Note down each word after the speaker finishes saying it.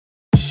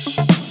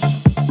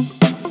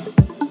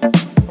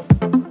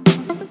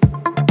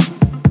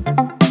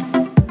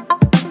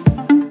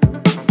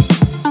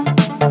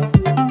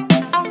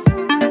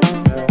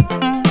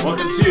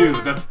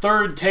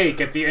third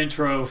take at the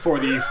intro for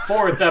the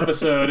 4th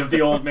episode of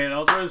the Old Man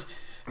Ultras.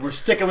 We're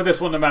sticking with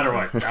this one no matter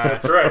what.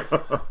 That's right.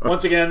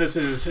 Once again, this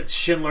is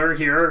Schindler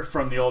here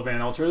from the Old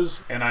Man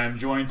Ultras, and I am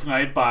joined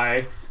tonight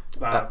by...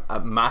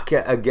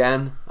 Maka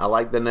again. I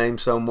like the name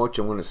so much,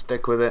 I'm going to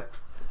stick with it.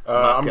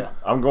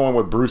 I'm going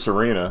with Bruce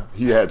Arena.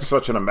 He had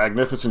such a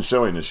magnificent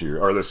showing this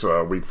year, or this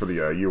week for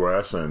the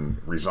U.S.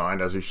 and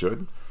resigned as he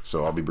should.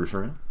 So I'll be Bruce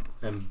Arena.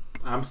 And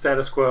I'm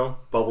Status Quo.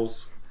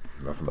 Bubbles.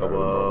 Nothing better than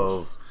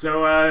Bubbles.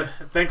 So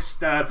thanks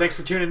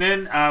for tuning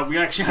in. We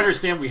actually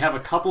understand we have a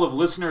couple of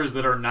listeners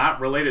that are not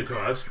related to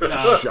us.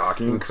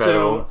 Shocking.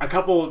 So a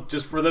couple,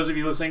 just for those of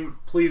you listening,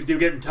 please do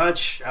get in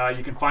touch.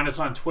 You can find us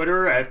on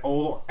Twitter at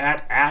Old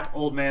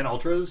Man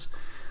Ultras.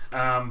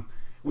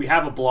 We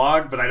have a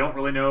blog, but I don't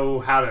really know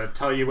how to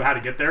tell you how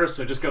to get there.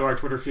 So just go to our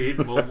Twitter feed.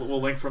 And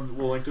we'll link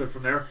to it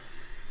from there.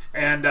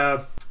 And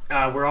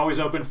we're always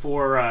open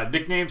for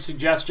nickname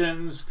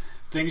suggestions,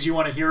 things you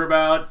want to hear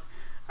about,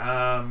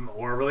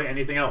 or really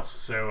anything else.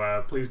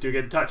 So please do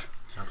get in touch.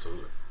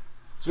 Absolutely.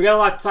 So we got a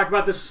lot to talk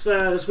about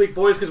this week,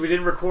 boys, because we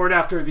didn't record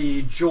after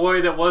the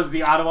joy that was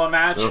the Ottawa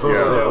match. Oh.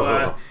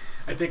 So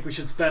I think we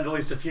should spend at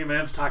least a few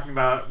minutes talking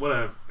about what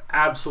a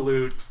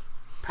absolute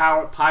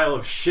pile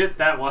of shit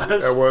that was.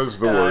 That was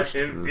the worst.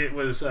 It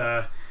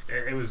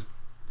was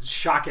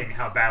shocking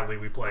how badly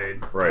we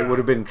played. Right. It would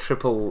have been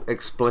triple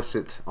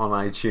explicit on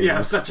iTunes.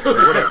 Yes, that's right.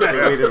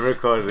 We'd have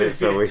recorded it,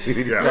 so we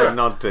decided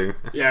not to.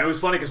 Yeah, it was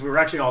funny because we were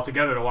actually all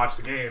together to watch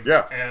the game.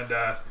 Yeah.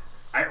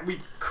 And we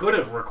could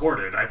have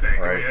recorded, I think.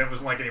 Right. I mean, it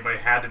wasn't like anybody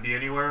had to be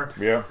anywhere.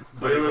 Yeah.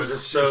 But it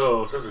was such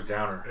a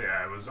downer.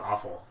 Yeah, it was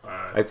awful.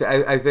 I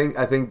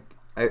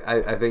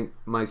think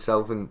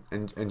myself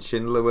and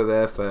Schindler were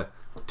there for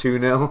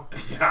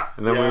 2-0. Yeah.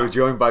 And then we were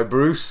joined by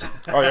Bruce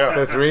Oh, yeah.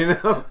 for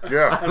 3-0.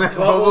 Yeah. And then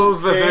Bubbles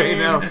for came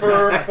 3-0.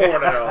 for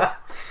 4-0.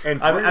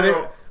 And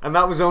And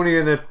that was only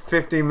in a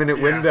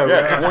 15-minute window.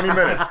 yeah, 20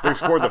 minutes. They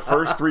scored the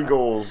first 3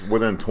 goals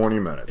within 20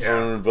 minutes.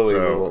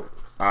 Unbelievable.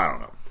 So, I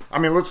don't know. I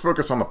mean, let's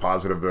focus on the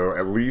positive, though.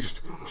 At least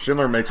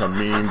Schindler makes a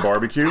mean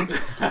barbecue.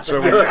 So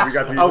we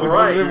got these. I was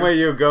wondering where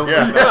you were going.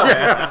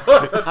 Yeah.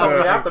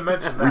 We have to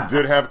mention that. We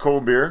did have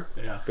cold beer.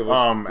 Yeah.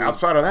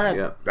 Outside of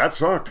that, that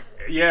sucked.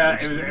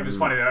 Yeah, it was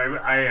funny though.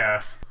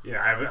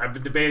 I've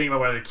been debating about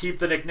whether to keep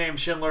the nickname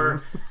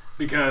Schindler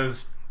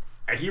because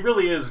he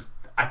really is,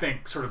 I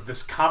think, sort of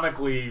this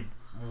comically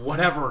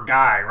whatever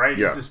guy, right?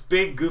 Yeah. He's this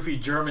big, goofy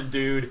German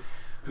dude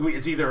who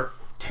is either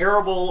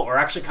terrible or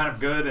actually kind of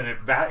good, and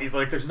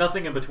there's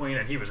nothing in between.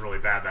 And he was really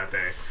bad that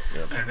day.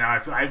 Yep. And now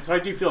I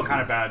do feel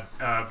kind of bad.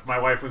 My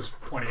wife was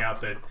pointing out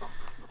that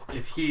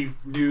if he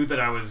knew that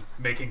I was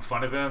making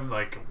fun of him,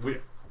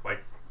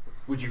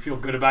 would you feel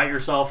good about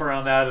yourself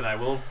around that? And I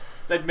will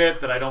admit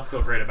that I don't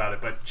feel great about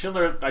it. But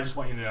Schindler, I just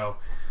want you to know,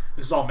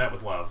 this is all met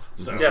with love.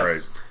 So Yes.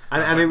 Right.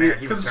 And it was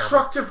he was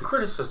Constructive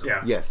criticism.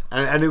 Yeah. Yes,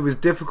 and it was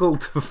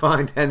difficult to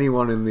find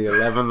anyone in the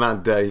 11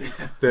 that day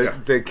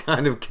that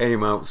kind of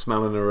came out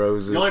smelling the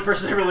roses. The only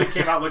person that really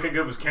came out looking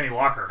good was Kenny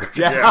Walker.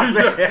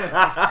 Yeah,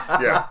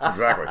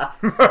 exactly.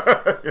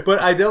 But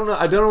I don't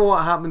know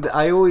what happened.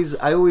 I always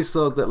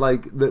thought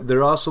that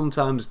there are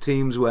sometimes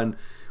teams when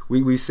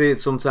we see it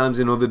sometimes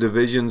in other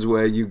divisions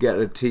where you get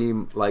a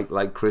team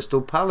like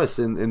Crystal Palace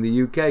in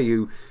the UK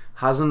who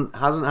hasn't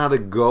had a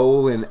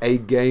goal in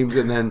 8 games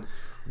and then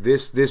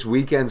this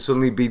weekend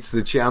suddenly beats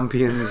the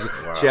champions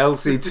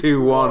Chelsea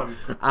 2-1,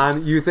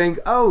 and you think,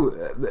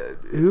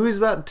 who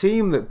is that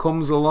team that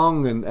comes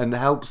along and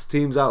helps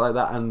teams out like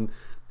that? And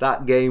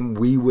that game,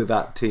 we were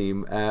that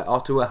team.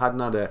 Ottawa hadn't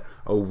had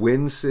a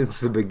win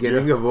since the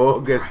beginning of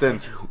August,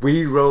 and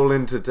we roll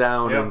into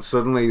town and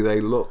suddenly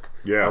they look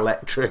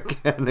electric,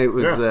 and it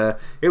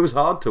was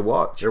hard to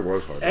watch. It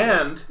was hard.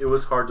 And it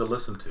was hard to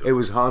listen to. It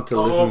was hard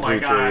to listen to. My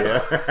God.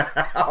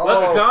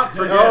 Let's not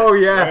forget. Oh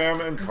yeah.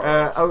 Graham and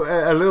Carlos.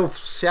 A little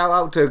shout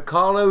out to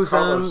Carlos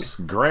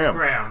and Graham.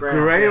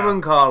 Graham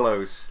and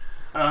Carlos.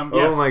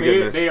 Yes, my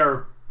goodness.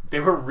 They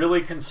were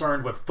really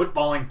concerned with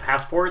footballing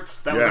passports.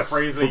 That was a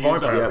phrase they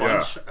used a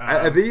bunch.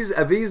 Are these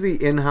the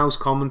in-house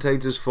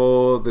commentators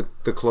for the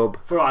club?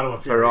 For Ottawa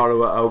Fury. For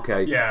Ottawa,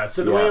 okay. Yeah,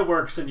 so the way it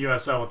works in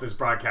USL with this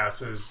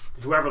broadcast is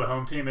whoever the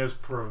home team is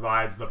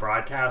provides the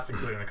broadcast,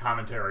 including the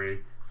commentary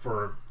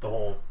for the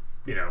whole,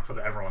 for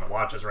everyone that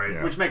watches, right?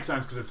 Yeah. Which makes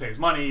sense because it saves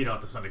money. You don't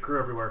have to send a crew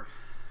everywhere.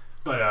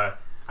 But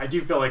I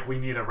do feel like we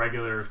need a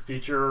regular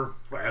feature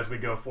as we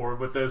go forward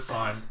with this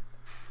on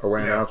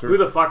Away announcers. who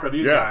the fuck are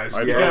these guys?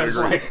 I Because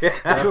agree.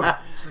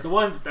 the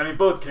ones,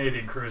 both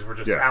Canadian crews were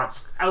just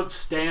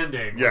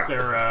outstanding with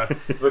their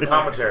The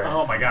commentary.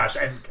 Oh my gosh!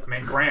 And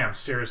Graham,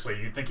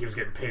 seriously, you'd think he was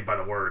getting paid by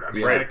the word.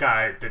 That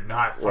guy did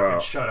not fucking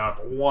shut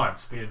up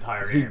once the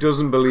entire game. He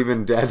doesn't believe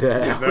in dead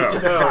air.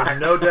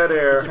 No dead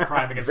air. It's a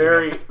crime against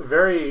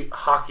very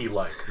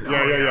hockey-like.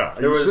 Yeah.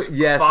 There was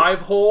Yes.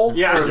 5-hole.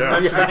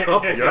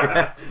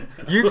 Yeah.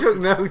 You took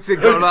notes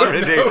again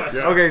already. notes.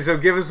 Okay, so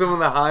give us some of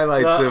the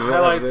highlights of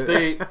Highlights it.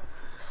 the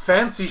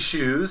fancy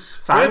shoes.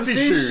 Fancy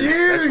shoes.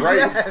 That's right.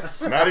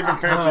 Yes. Not even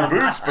fancy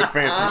boots, but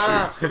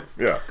fancy shoes.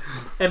 Yeah.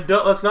 And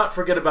let's not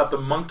forget about the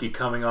monkey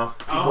coming off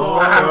people's Oh,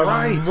 backs.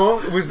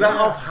 Right. Was that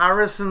off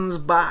Harrison's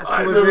back?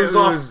 It was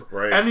off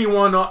Right.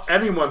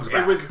 anyone's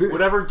back. It was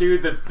whatever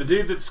dude the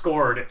dude that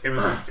scored. It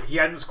was he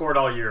hadn't scored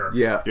all year.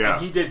 Yeah. Yeah.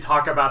 And he did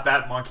talk about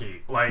that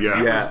monkey. Like, Yeah.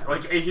 it Yeah.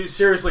 was, like he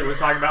seriously was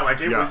talking about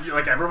like it Yeah. was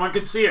like everyone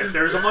could see it.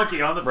 There's a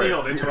monkey on the Right.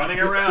 field. It's running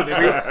around.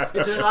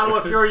 It's an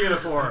Ottawa Fury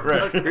uniform.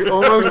 Right. Like,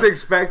 Almost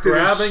expected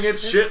grabbing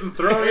its shit and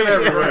throwing it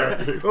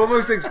everywhere.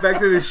 Almost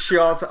expected a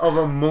shot of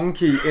a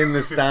monkey in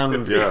the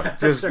stand. Yeah.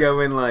 Just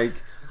going like,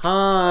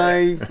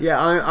 "Hi, yeah,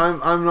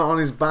 I'm not on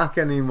his back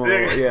anymore."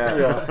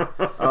 Yeah.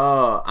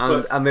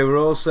 Oh, and they were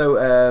also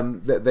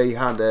that they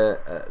had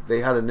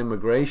an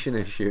immigration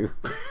issue,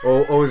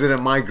 or was it a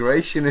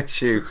migration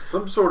issue?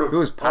 Some sort of It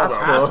was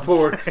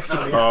passports.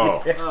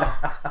 Oh.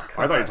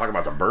 I thought you were talking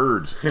about the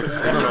birds.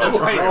 That's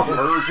right.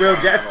 Birds.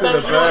 We'll get to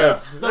the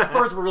birds. Those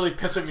birds were really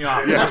pissing me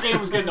off. That game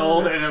was getting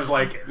old, and it was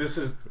like, this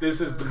is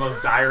the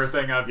most dire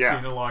thing I've Yeah. seen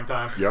in a long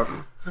time. Yep.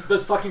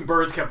 Those fucking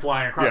birds kept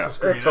flying across Yeah. the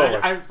screen. Yeah, totally.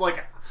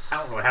 I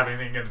don't really have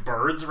anything against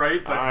birds,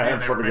 right? But I man, have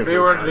they something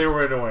were against they were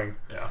annoying.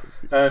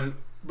 Yeah.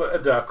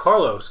 But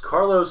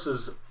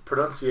Carlos's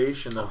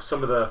pronunciation of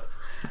some of the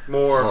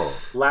more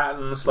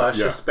Latin / Yeah.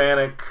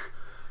 Hispanic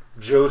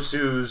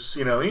Josu's,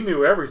 he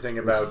knew everything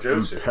about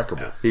Josu.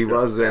 Impeccable. He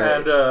was. And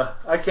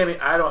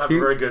I don't have a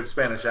very good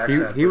Spanish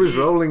accent. He but was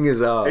rolling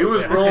his R's. He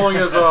was rolling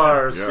his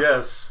R's. Yeah.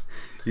 Yes.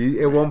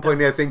 At one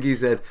point, I think he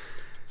said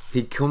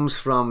he comes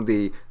from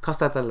the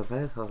Costa del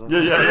Sol.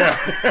 Yeah.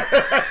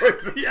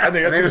 I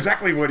think that's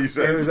exactly what he It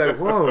was said. like,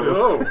 whoa.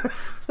 Oh.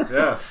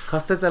 Yes.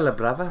 Costa de la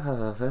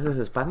Brava, ¿es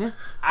España?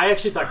 I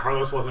actually thought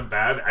Carlos wasn't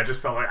bad. I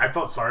just I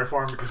felt sorry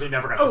for him because he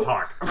never got to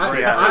talk.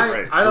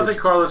 I don't think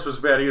Carlos was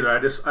bad either.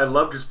 I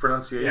loved his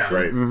pronunciation. Yeah.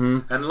 Right.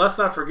 And let's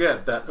not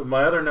forget that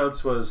my other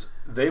notes was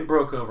they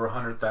broke over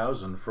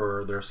 100,000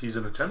 for their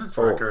season attendance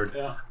record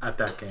at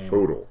that game.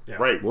 Total. Yeah.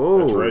 Right. Whoa,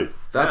 That's right.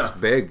 That's Yeah.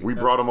 big. We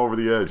brought him over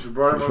the edge.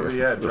 Brought him over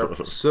the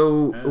edge.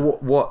 So,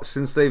 what?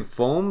 Since they've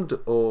formed,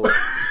 or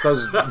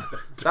because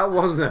that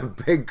wasn't a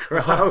big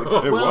crowd?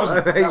 It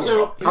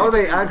wasn't. How are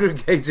they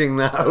aggregating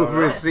that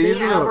over a They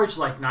season? average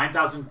like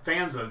 9,000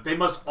 fans. They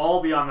must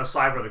all be on the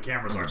side where the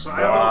cameras are. So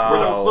I Wow.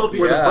 don't know, little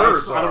people Yeah.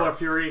 first, Ottawa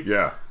Fury,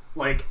 Yeah.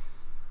 like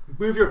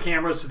move your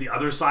cameras to the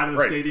other side of the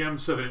Right. stadium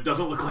so that it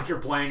doesn't look like you're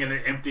playing in an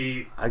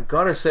empty. I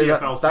gotta say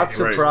CFL that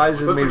stadium.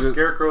 surprises Put me. some that-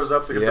 scarecrows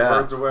up to get Yeah. the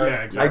birds away. Yeah,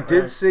 I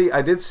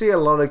exactly. did see a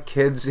lot of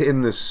kids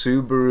in the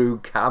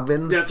Subaru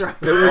cabin. That's right.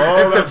 It was Oh,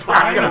 at the that's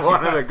back right. of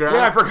one of the grounds.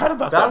 Yeah, I forgot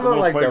about that. That The looked little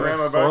like a playground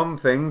in the back. fun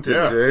thing to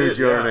Yeah, do it did,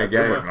 during yeah, a it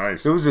game. look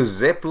nice. There was a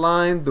zip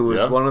line. There was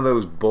Yep. one of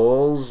those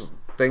balls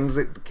things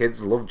that the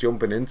kids love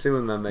jumping into,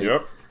 and then they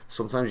Yep.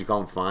 sometimes you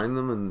can't find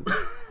them,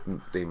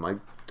 and they might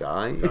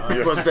die.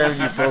 But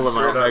then you pull them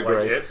out, they're Like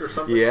great. it or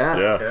something. Yeah.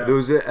 Yeah. There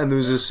was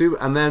a super,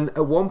 and then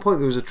at one point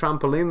there was a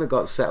trampoline that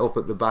got set up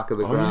at the back of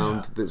the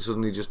ground that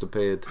suddenly just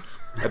appeared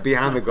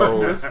behind the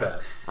goal. I missed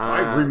that.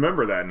 I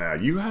remember that now.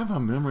 You have a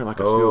memory like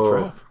a steel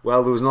trap.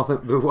 Well, there was nothing.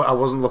 I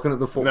wasn't looking at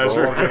the football. That's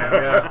right.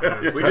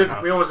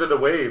 Yeah. We almost did the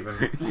wave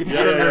and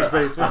Yeah.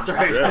 basement. That's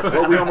right. Yeah.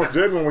 Well, we almost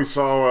did when we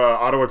saw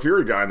Ottawa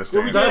Fury guy in the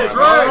stand. That's did.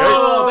 right.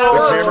 Oh, that Oh,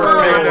 was that's camera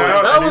right. panned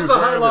out That and was he the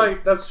was wearing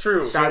highlight. That's true.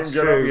 That's Same get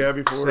up true. he had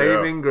before,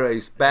 Saving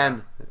grace,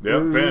 Ben.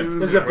 Yep,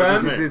 Ben. Is it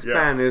Ben? It's Yeah.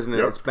 Ben, isn't it?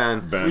 Yep. It's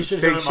Ben. Ben. We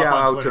should Big hit him shout up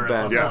on out Twitter to at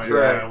some Ben. Yeah, point.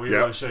 right. Yeah, we Yeah.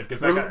 really should.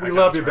 'Cause We that love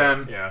guy's you, great.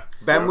 Ben. Yeah.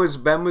 Ben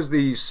was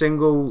the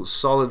single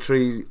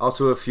solitary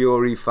Ottawa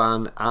Fury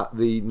fan at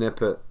the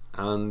Nippert,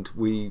 and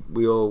we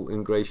all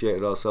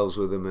ingratiated ourselves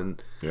with him,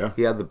 and Yeah.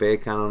 he had the beer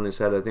can on his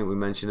head. I think we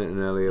mentioned it in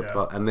an earlier Yeah.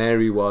 part, and there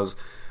he was.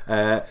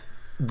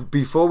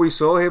 Before we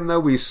saw him, though,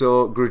 we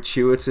saw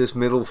gratuitous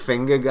middle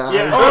finger guy.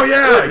 Yeah. Oh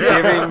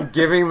yeah.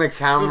 Giving the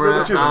camera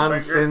Which is a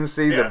and finger.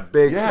 Cincy Yeah. the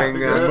big Yeah,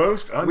 finger. the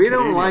most We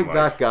don't un-Canadian like like.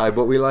 that guy,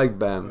 but we like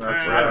Ben.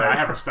 That's I right.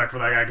 have respect for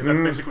that guy because that's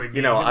basically me.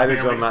 You know, and I'd have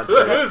family. done that too.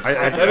 That is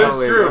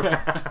totally true. agree.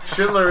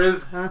 Schindler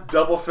is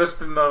double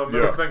fisting the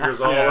middle Yeah.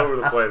 fingers all Yeah. over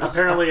the place.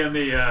 Apparently, in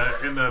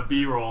the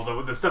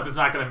B-roll, the stuff that's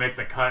not going to make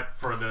the cut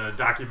for the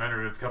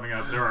documentary that's coming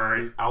up, there are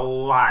a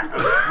lot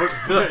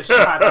of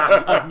shots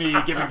of me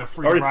giving the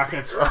free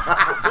rockets.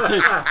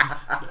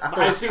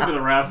 I assume to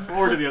the ref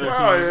or to the other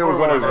Well, team. it was or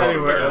whatever.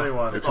 Anyway, Yeah.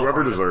 anyone. It's all whoever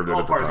part of deserved it all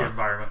at the part of the time.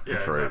 environment. Yeah,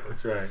 That's right. exactly.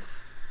 That's right.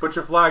 Put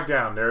your flag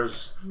down.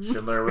 There's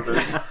Schindler with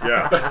his.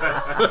 Yeah.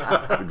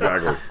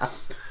 Exactly.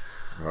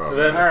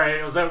 Then, All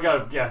right, was that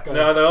go? Yeah, go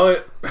no,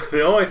 ahead.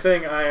 the only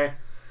thing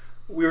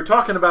we were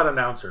talking about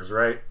announcers,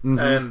 right?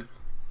 And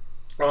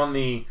on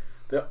the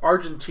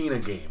Argentina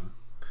game,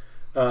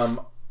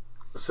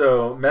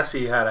 so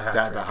Messi had a hat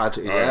That trick. had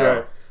to, yeah. yeah.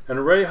 Right.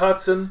 And Ray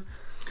Hudson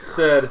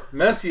said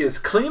Messi is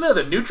cleaner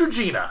than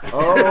Neutrogena.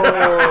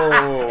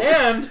 Oh.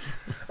 And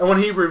when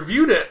he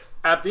reviewed it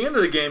at the end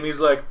of the game, he's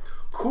like,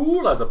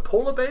 cool as a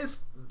polar bear's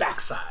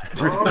backside.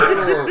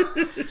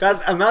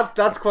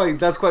 That's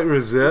quite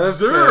reserved.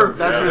 Reserved,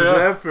 That's yeah.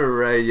 reserved for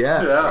Ray.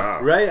 Yeah. Yeah.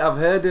 Ray, I've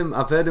heard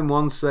him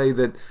once say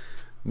that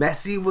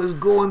Messi was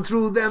going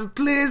through them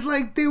plays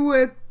like they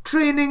were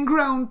training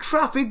ground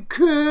traffic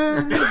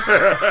cones.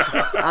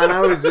 And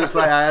I was just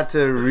like, I had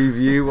to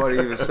review what he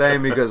was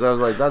saying because I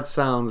was like, that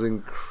sounds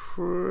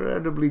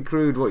incredibly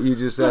crude what you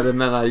just said, and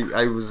then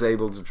I was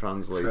able to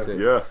translate it.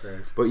 Yeah.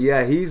 But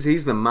yeah,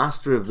 he's the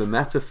master of the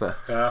metaphor.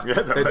 Yeah.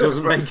 It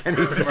doesn't make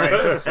any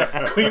sense.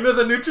 Queen of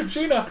the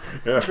Neutrogena.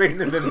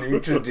 Queen of the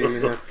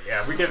Neutrogena.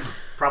 Yeah, we could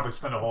probably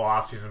spend a whole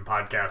off-season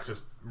podcast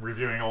just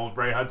reviewing old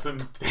Ray Hudson.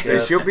 There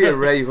should be a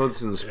Ray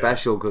Hudson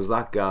special because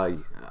that guy,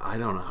 I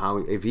don't know how,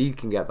 if he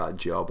can get that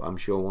job, I'm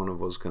sure one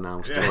of us can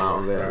oust him out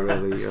of there,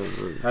 really.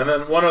 And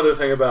then one other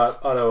thing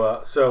about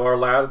Ottawa. So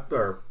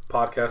our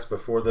podcast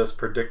before this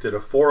predicted a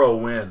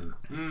 4-0 win.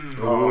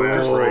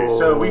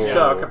 So we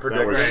suck at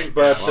predicting.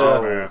 But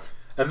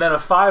and then a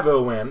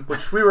 5-0 win,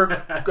 which we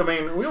were, I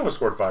mean, we almost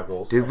scored 5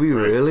 goals. Did we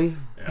really?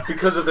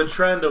 Because of the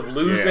trend of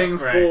losing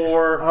right.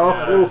 4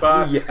 Oh,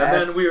 5. yes. And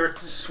then we were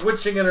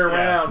switching it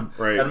around.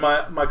 Right. And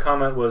my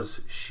comment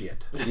was,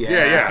 shit.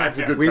 Yeah, that's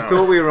a good We comment.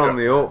 thought we were on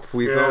the up.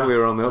 We Yeah. thought we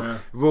were on the up. Yeah.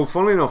 Well,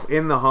 funnily enough,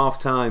 in the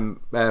halftime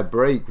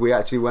break, we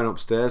actually went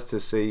upstairs to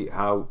see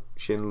how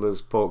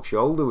Schindler's Pork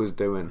Shoulder was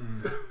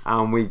doing,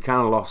 and we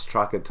kind of lost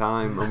track of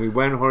time, and we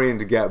went hurrying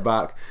to get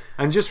back.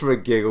 And just for a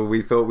giggle,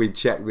 we thought we'd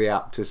check the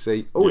app to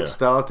see. Oh, Yeah. it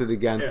started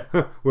again.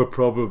 Yeah. We're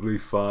probably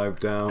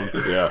 5 down.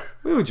 Yeah.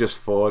 We were just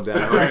 4 down.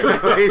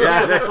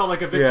 That felt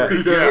like a Yeah,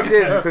 victory. it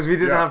did, because we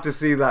didn't have to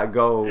see that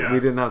goal. Yeah. We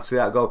didn't have to see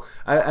that goal.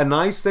 A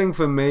nice thing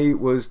for me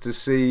was to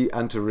see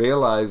and to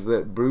realise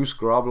that Bruce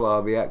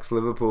Grobler, the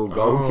ex-Liverpool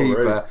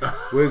goalkeeper,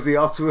 was the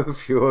Ottawa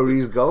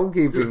Fury's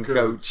goalkeeping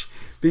coach.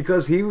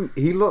 Because he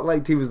looked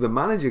like he was the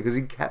manager because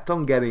he kept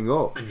on getting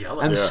up And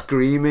yelling. and Yeah.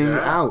 screaming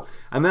out.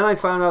 And then I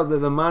found out that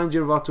the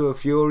manager of Ottawa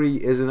Fury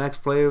is an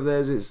ex-player of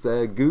theirs. It's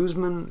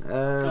Guzman.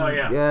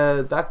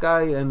 Yeah, that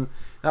guy. And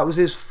that was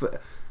his...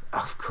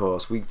 Of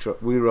course, we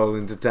roll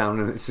into town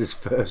and it's his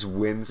first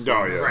win since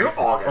August.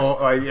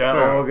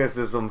 August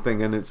or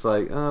something, and it's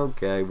like,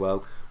 okay,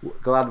 well,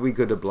 glad we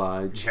could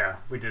oblige. Yeah,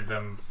 we did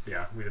them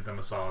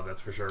a solid,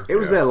 that's for sure. It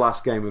was their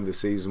last game of the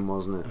season,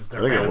 wasn't It was it? their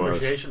I think fan it was.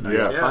 appreciation night.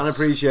 Yeah. Yes. Fan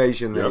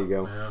appreciation. There Yep. you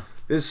go. Yeah.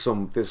 There's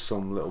some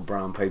little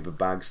brown paper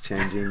bags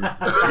changing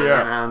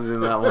hands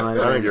in that one.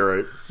 I think you're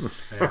right.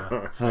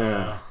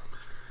 Yeah.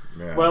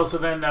 Yeah. Well, so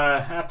then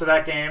after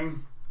that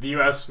game, the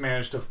U.S.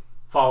 managed to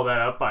follow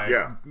that up by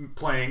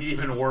playing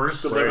even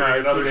worse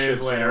another days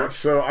later.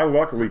 So I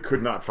luckily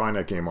could not find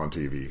that game on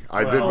TV.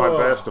 I did my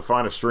best to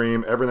find a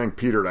stream. Everything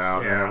petered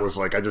out, and it was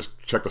like I just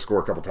checked the score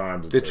a couple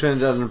times. The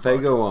Trinidad and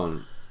Tobago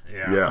one.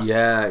 Yeah.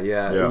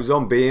 Yeah. It was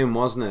on beIN,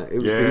 wasn't it? It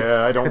was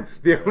I don't.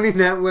 the only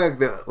network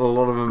that a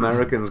lot of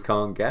Americans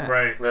can't get.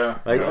 Right. Yeah.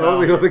 Like all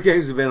the other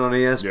games have been on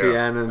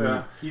ESPN and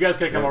Yeah. You guys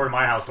could have come over to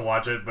my house to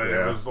watch it, but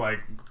it was like,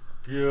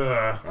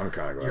 yeah. I'm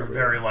kind of glad. You're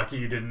very lucky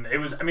you didn't. It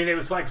was funny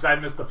because I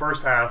missed the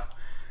first half,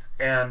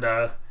 and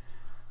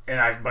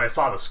I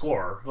saw the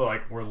score.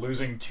 Like we're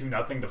losing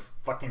 2-0 to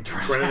fucking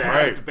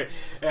Trinidad, Right.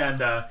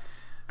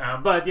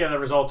 and but yeah, the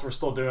results were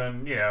still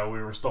doing. We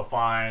were still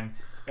fine.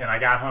 And I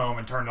got home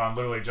and turned on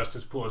literally just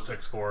as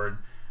Pulisic scored,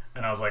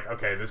 and I was like,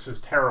 okay, this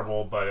is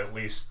terrible, but at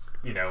least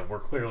we're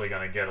clearly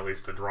going to get at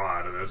least a draw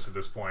out of this at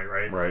this point,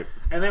 right? Right.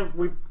 And then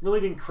we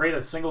really didn't create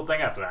a single thing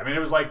after that. I mean, it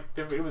was like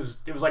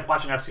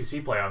watching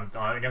FCC play on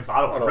against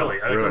Ottawa. Really,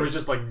 there was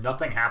just like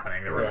nothing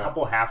happening. There were a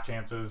couple half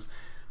chances,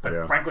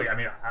 but frankly, I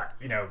mean,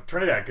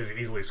 Trinidad could have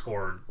easily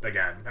scored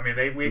again. I mean,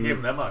 we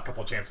gave them a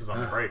couple chances on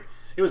the break.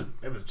 It was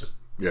just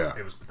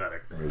it was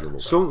pathetic.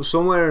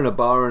 Somewhere in a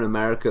bar in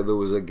America, there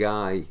was a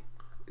guy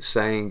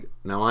saying,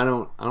 "Now I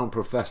don't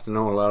profess to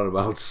know a lot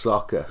about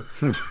soccer,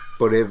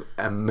 but if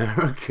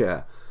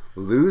America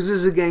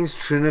loses against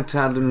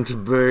Trinidad and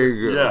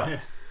Tobago,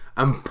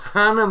 and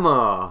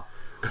Panama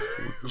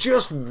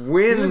just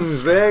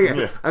wins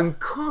there, and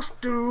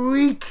Costa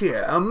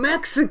Rica and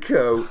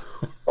Mexico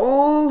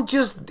all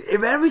just,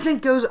 if everything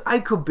goes, I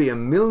could be a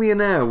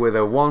millionaire with a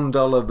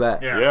 $1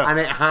 bet." And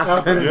it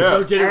happened.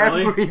 So did it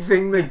really?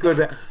 Everything that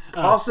could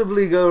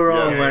possibly go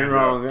wrong went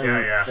wrong.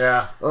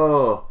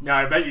 Oh. Now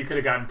I bet you could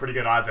have gotten pretty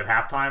good odds at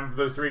halftime for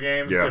those 3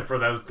 games for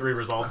those 3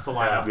 results to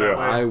line up that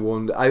way. I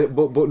wonder.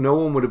 But no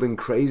one would have been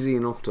crazy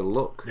enough to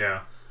look. Yeah.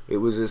 It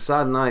was a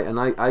sad night, and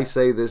I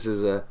say this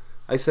as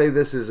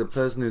a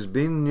person who's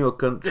been in your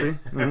country.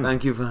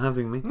 Thank you for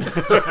having me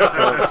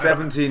for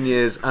 17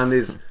 years, and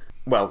is,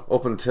 well,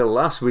 up until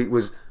last week,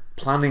 was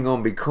planning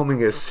on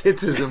becoming a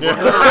citizen.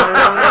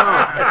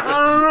 I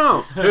don't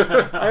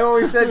know. I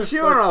always said,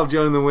 sure, I'll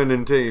join the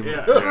winning team. I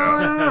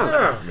don't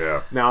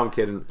know. No, I'm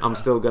kidding. I'm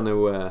still gonna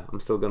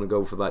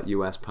go for that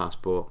US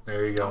passport.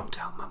 There you go. Don't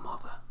tell my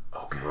mother.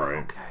 Okay. Right.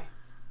 Okay.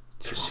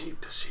 Does she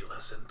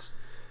listen?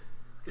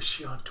 Is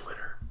she on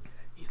Twitter?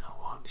 You know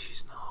what?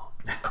 She's not.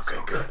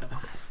 Okay, good.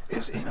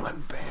 Is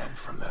England banned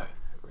from the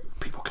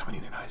people coming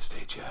in the United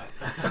States yet?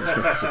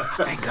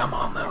 I think I'm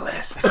on the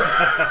list.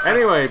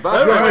 Anyway,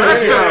 back on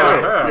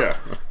the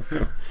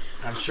Yeah.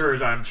 I'm sure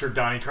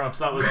Donnie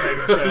Trump's not listening.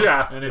 So,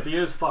 and if he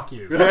is, fuck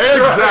you.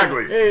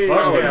 Exactly.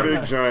 Solid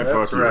big giant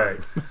That's fuck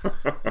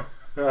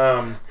you.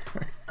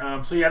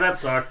 right. So yeah, that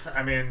sucked.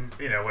 I mean,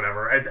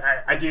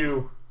 whatever. I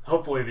do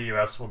hopefully the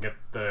U.S. will get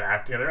the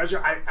act together.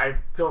 I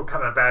feel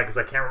kind of bad because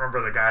I can't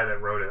remember the guy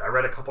that wrote it. I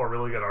read a couple of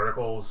really good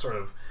articles sort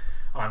of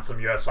on some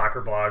U.S.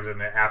 soccer blogs and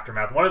the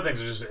aftermath. One of the things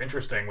that's just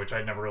interesting, which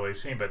I'd never really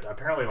seen, but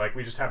apparently like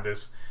we just have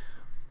this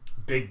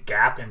big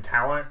gap in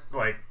talent,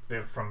 like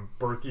from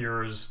birth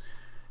years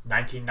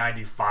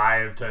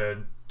 1995 to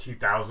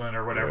 2000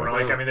 or whatever. Yeah.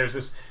 Like, I mean, there's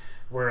this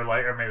where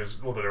like, or maybe it was a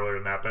little bit earlier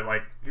than that, but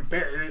like,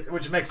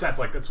 which makes sense.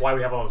 Like, that's why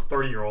we have all those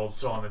 30-year-olds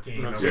still on the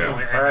team.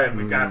 And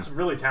we've got some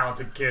really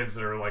talented kids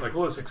that are like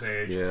Pulisic's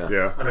age.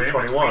 Yeah. Under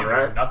 21,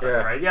 right? Nothing, Yeah.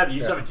 right? Yeah, the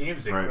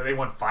U17s did. Right. They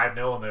won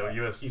 5-0 in the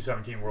U.S.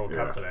 U17 World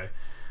Cup today.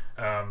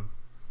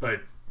 But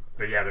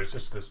yeah, there's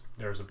just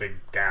there's a big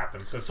gap,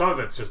 and so some of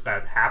it's just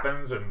that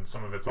happens, and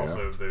some of it's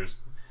also there's,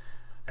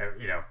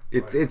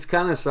 it's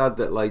kind of sad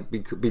that like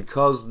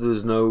because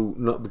there's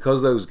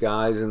because those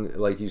guys and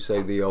like you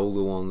say the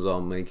older ones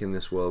aren't making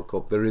this World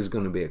Cup, there is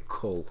going to be a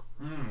cull.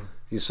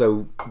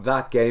 So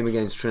that game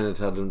against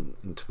Trinidad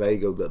and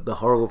Tobago, the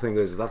horrible thing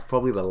is that's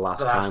probably the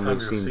last time we've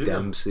seen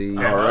Dempsey.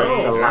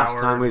 The last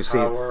time we've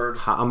seen Howard.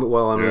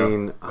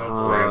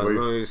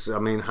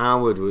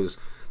 Howard was.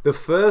 The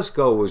first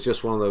goal was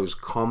just one of those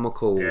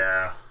comical.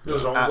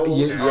 Those own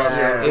goals.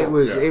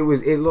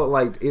 It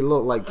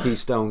looked like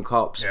Keystone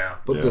Cops.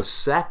 But the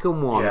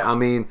second one, I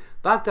mean,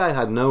 that guy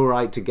had no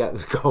right to get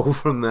the goal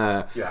from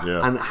there.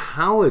 And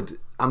Howard,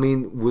 I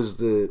mean,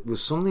 was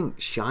something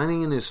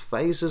shining in his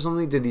face or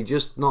something? Did he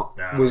just not?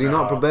 Was he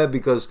not prepared?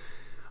 Because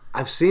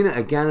I've seen it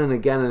again and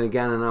again and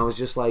again, and I was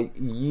just like,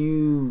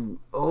 it's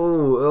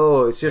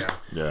just.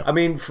 I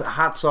mean,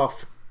 hats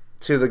off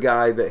to the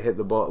guy that hit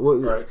the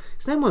ball.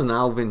 His name wasn't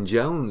Alvin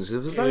Jones.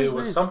 It was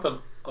something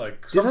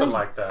like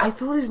that. I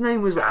thought his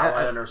name was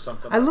Alan or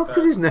something. I looked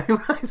at his name.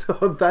 I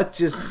thought that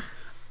just.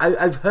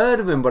 I've heard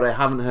of him, but I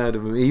haven't heard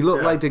of him. He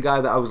looked like the guy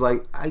that I was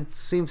like, I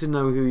seem to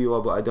know who you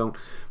are, but I don't.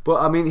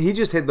 But I mean, he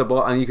just hit the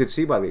ball, and you could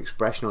see by the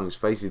expression on his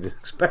face, he didn't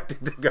expect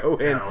it to go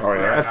in. Not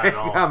at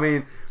all. I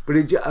mean. But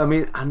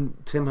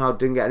and Tim Howard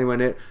didn't get anywhere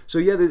near it. So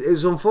yeah,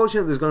 it's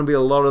unfortunate. There's going to be a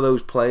lot of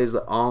those players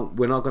that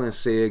we're not going to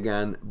see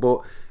again.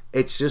 But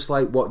it's just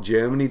like what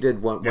Germany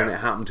did when it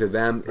happened to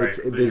them.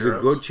 There's a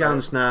good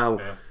chance now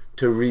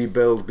to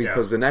rebuild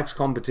because the next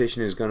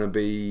competition is going to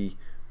be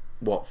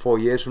 4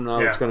 years from now.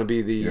 It's going to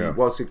be the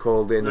what's it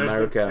called in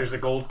America? There's the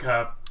Gold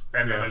Cup.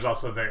 And then there's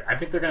also I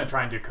think they're going to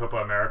try and do Copa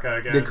America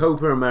again. The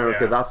Copa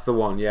America, that's the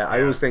one. Yeah,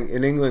 I always think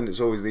in England it's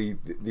always the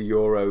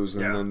Euros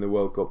and then the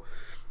World Cup.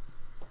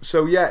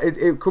 So yeah,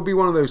 it could be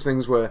one of those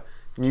things where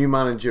new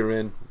manager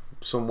in,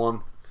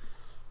 someone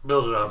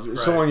build it up,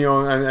 someone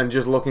young, and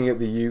just looking at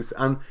the youth.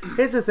 And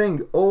here's the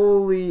thing: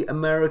 all the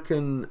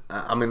American.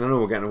 I mean, I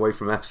know we're getting away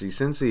from FC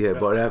Cincy here,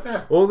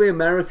 but all the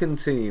American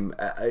team,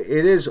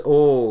 it is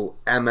all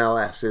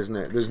MLS, isn't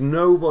it? There's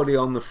nobody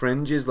on the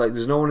fringes. Like,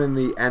 there's no one in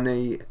the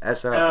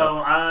NASL.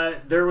 No,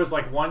 there was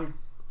like one.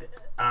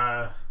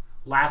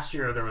 Last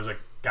year, there was a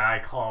guy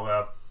called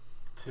up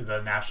to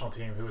the national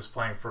team who was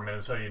playing for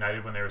Minnesota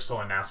United when they were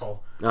still in Nassau.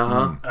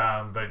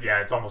 But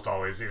yeah, it's almost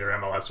always either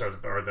MLS or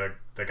the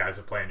guys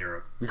that play in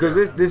Europe. Because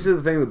this is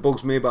the thing that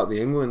bugs me about the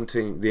England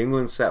team, the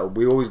England setup.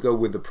 We always go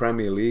with the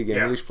Premier League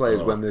English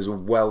players when there's a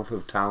wealth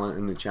of talent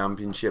in the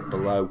Championship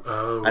below,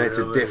 and it's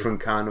a different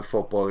kind of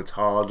football. It's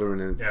harder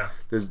and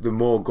there's the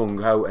more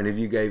gung ho. And if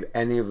you gave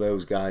any of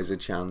those guys a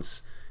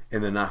chance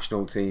in the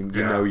national team,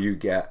 you know you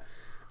get.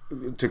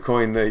 To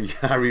coin the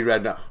Harry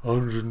Redknapp,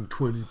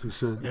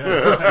 120%,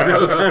 kind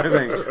of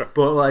thing.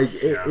 But like,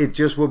 it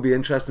just would be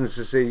interesting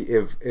to see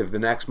if the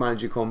next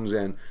manager comes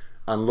in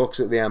and looks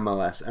at the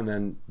MLS and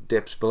then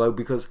dips below,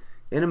 because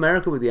in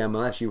America with the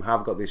MLS you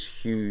have got this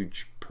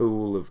huge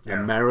pool of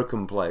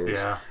American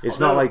players. It's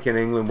not like in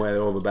England where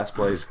all the best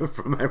players are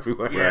from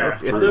everywhere.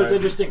 Although it's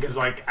interesting because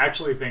like I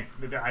actually think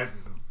a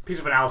piece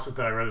of analysis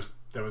that I read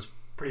that was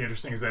pretty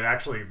interesting is that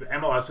actually the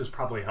MLS has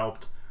probably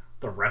helped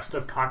the rest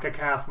of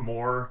CONCACAF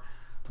more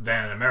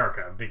than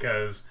America,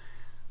 because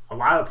a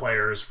lot of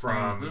players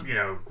from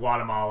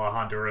Guatemala,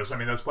 Honduras, I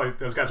mean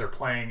those guys are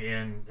playing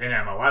in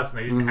MLS, and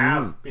they didn't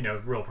have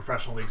real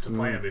professional leagues to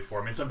play in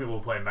before. I mean, some people will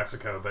play in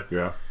Mexico, but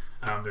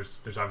there's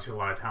obviously a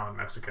lot of talent in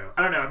Mexico.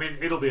 I don't know. I mean,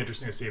 it'll be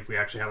interesting to see if we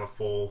actually have a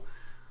full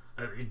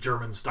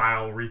German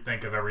style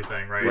rethink of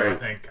everything,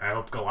 right? I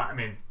hope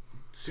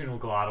Sunil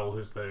Gladel,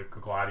 who's the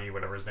Gladi,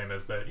 whatever his name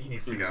is, that he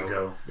needs to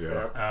go.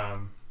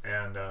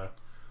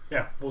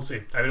 Yeah, we'll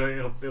see.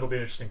 It'll be an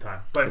interesting time.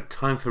 But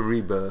time for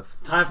rebirth.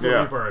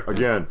 Rebirth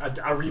again. A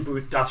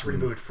reboot, Das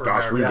Reboot for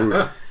Das America.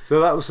 Reboot.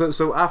 So that was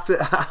so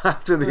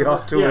after the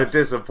Ottawa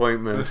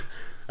disappointment,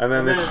 and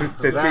then the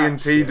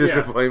TNT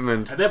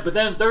disappointment. But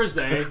then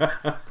Thursday,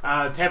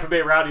 Tampa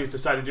Bay Rowdies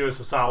decided to do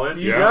us a solid.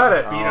 You got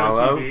it. Beat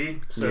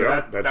OCB, so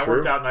that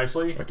worked out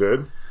nicely. It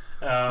did.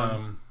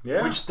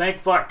 Which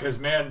thank fuck, because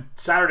man,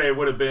 Saturday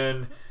would have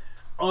been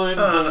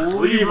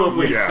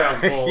unbelievably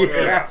stressful,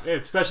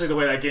 especially the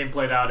way that game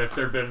played out. If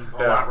there'd been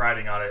a lot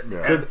riding on it.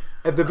 So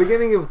at the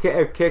beginning of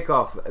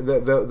kickoff,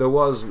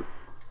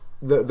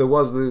 there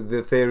was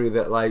the theory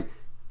that like,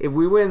 if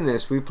we win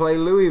this, we play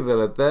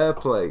Louisville at their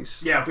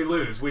place. Yeah, if we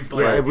lose, we'd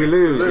play. If we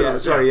lose, we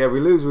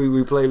lose.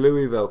 We play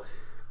Louisville.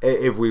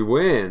 if we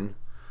win,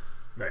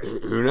 Right.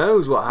 who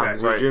knows what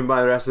happens Right.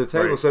 by the rest of the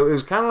table. Right. So it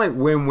was kind of like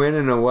win-win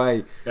in a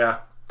way. Yeah.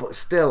 But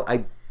still,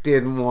 I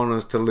didn't want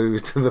us to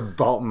lose to the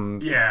bottom.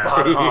 Yeah.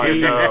 I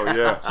know,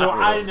 yeah. So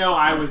I know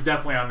I was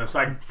definitely on this.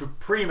 Like for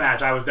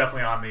pre-match, I was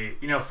definitely on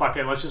the fuck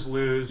it, let's just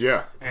lose.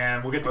 Yeah.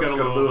 And we'll get to Let's go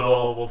to go to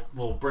Louisville.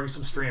 We'll bring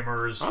some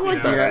streamers. I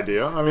like that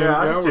idea. I mean, Yeah,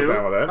 I was too.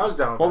 down with that. I was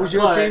down with What that. was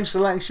your But- team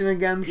selection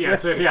again? Yeah,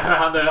 so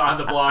on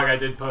the blog I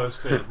did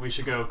post that we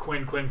should go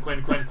Quinn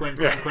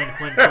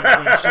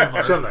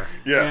Schindler.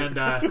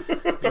 Yeah.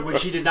 And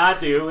which he did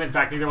not do. In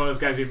fact, neither one of those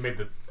guys even made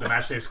the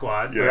match day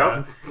squad.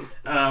 Yeah.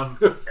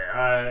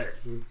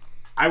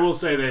 I will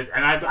say that,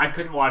 and I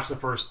couldn't watch the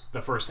first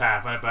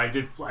half, but I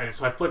did. So I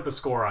flipped the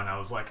score on. I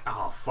was like,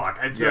 oh fuck!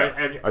 And so Yeah,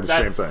 I did the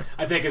same thing.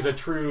 I think is a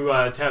true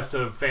test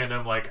of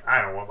fandom. Like,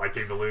 I don't want my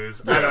team to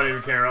lose. I don't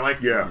even care.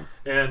 Like, Yeah.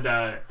 and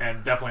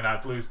definitely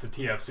not lose to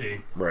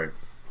TFC, Right.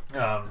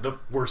 the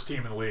worst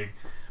team in the league.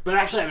 But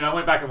actually, I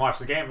went back and watched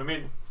the game. I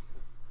mean,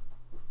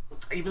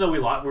 even though we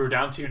were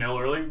down 2-0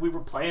 early, we were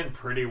playing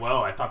pretty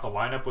well. I thought the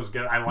lineup was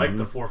good. I liked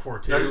the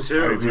 4-4-2.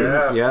 Too.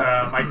 Yeah.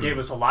 Yeah. I gave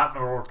us a lot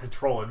more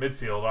control in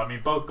midfield. I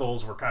mean, both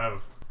goals were kind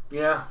of,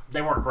 Yeah.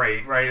 they weren't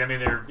great, right? I mean,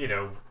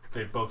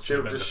 they both should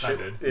have been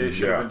defended. It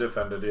should Yeah. have been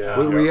defended, yeah.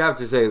 We have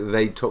to say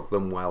they took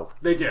them well.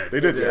 They did.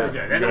 They did. They did.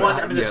 And Yeah. the one,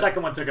 I mean, the Yeah.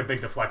 second one took a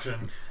big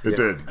deflection. It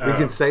did. We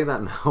can say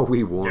that now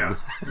we won. Yeah.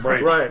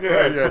 Right. Right.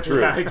 Yeah, true.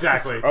 Yeah,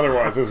 exactly.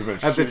 Otherwise, this has been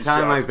At the shitty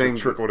time, shots I that think-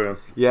 trickled in.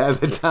 Yeah,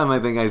 at the time I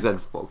think I said,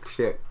 fuck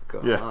shit.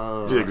 God.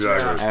 Yeah,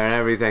 exactly. And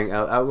everything.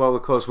 Well,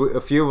 of course,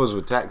 a few of us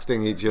were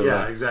texting each other.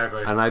 Yeah,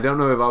 exactly. And I don't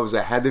know if I was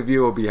ahead of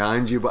you or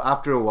behind you, but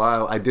after a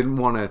while, I didn't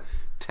want to.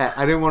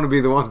 I didn't want to be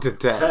the one to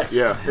text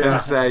Yeah.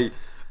 and say,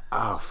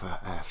 "Oh, for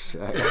F's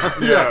sake."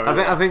 Yeah.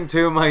 I think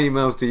two of my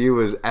emails to you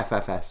was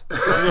FFS.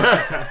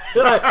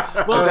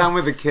 Well, down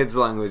with the kids'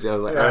 language, I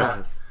was like, Yeah.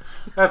 FFS.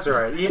 That's all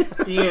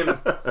right. Ian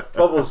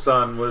Bubbles'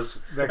 son was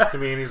next to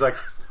me, and he's like,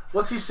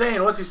 "What's he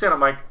saying? What's he saying?" I'm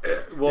like,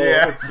 well,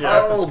 Yeah. it's the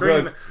Oh,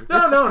 screen. good.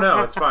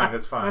 No, it's fine.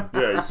 It's fine.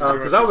 Yeah,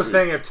 Because I was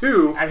saying it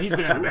too. And he's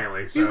been in the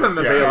Bailey. So. He's been in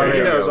the Yeah, Bailey. yeah, He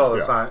yeah, knows yeah, all the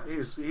yeah. time.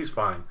 He's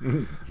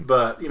fine.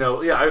 But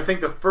I think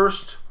the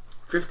first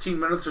 15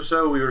 minutes or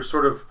so, we were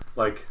sort of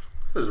like,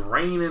 it was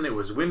raining, it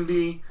was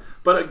windy.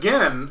 But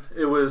again,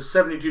 it was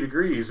 72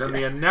 degrees, and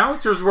the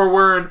announcers were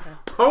wearing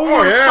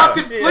polar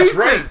fucking That's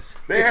right. fleeces.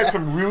 They had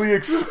some really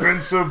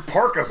expensive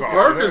parkas on.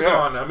 Parkas Yeah.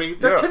 on. I mean,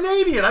 they're Yeah.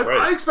 Canadian. I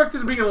Right.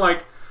 expected to be in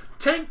like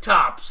tank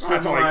tops.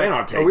 That's all and, they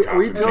like, don't take we tops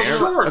in talking there.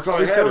 shorts? That's all We're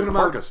they had talking is about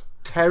parkas.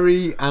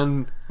 Terry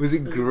and was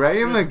it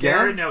Graham It was again?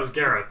 Garrett? No, it was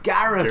Gareth.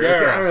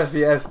 Gareth,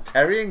 yes,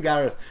 Terry and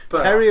Gareth.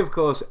 But- Terry, of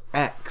course,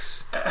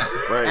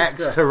 Right.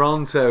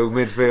 ex-Toronto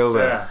midfielder.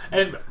 Yeah.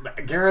 And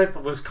Gareth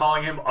was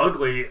calling him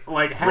ugly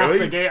like half Really?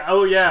 the game.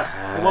 Oh yeah.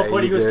 At one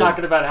point he he was did.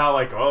 talking about how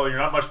like, oh, you're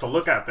not much to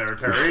look at there,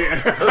 Terry.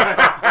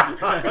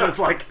 I was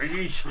like,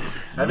 eesh.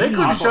 And they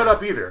couldn't shut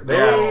up either. They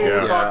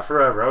Yeah. talked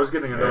forever. I was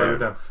getting annoyed with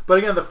them. But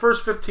again, the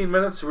first 15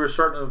 minutes, we were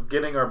starting to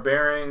getting our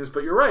bearings.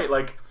 But you're right.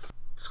 Like,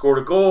 scored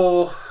a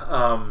goal.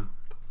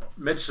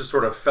 Mitch just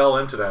sort of fell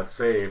into that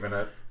save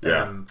and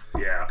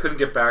Yeah. couldn't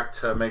get back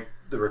to make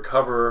the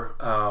recover.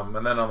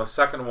 And then on the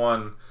second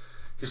one,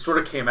 he sort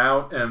of came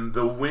out and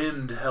the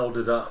wind held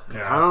it up.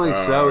 Yeah. Apparently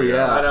so,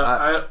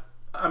 yeah.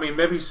 I mean,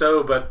 maybe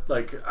so, but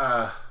like,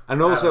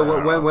 And also, I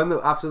don't know. when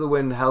after the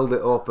wind held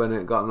it up and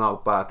it got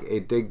knocked back,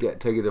 it did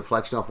take a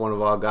deflection off one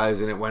of our guys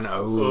and it went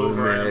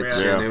over him, Mitch.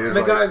 yeah. And it was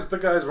the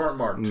like, guys weren't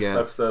marked. Yeah.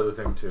 That's the other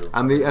thing too.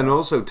 and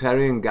also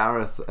Terry and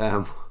Gareth.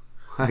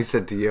 I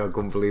said to you, I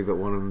couldn't believe that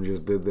one of them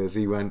just did this.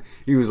 He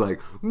was like,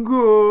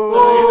 "Go!"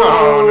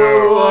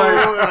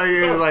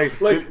 He was like,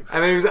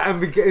 and it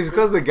was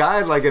because the guy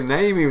had like a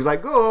name. He was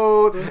like,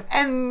 "Go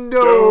Endo!"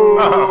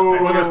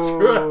 And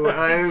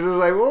I was just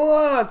like,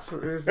 "What?"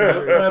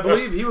 And I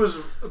believe he was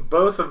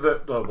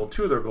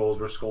two of their goals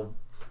were scored.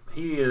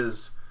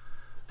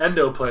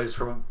 Endo plays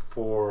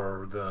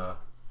for the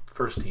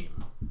first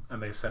team,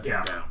 and they sent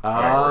him down.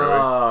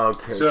 Oh,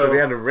 okay. So they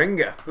had a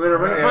ringer. But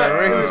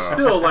it was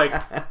still like,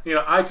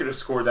 I could have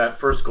scored that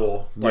first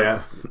goal.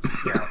 Like,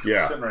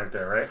 Yeah. sitting right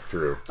there, right?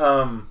 True.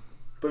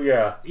 But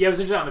yeah, Yeah, it was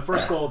interesting. On the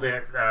first goal,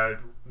 that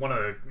one of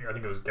the, I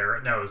think it was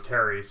Garrett. No, it was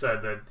Terry.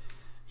 Said that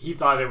he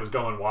thought it was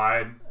going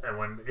wide,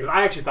 and because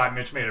I actually thought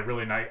Mitch made a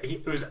really nice.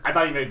 I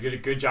thought he made a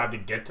good job to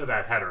get to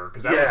that header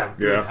because that was a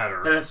good Yeah.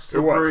 header. and it's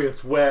slippery,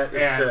 it's wet,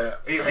 And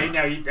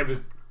it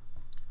was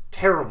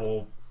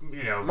terrible.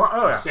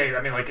 yeah. Save.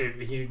 I mean, like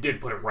he did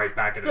put it right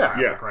back into Yeah.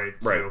 traffic, Yeah. right?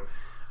 Right.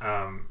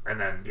 So, and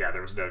then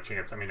there was no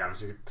chance. I mean,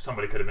 obviously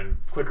somebody could have been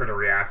quicker to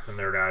react than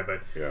their guy,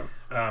 but Yeah.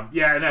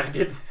 and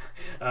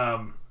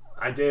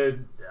I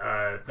did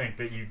think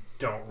that you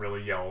don't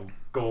really yell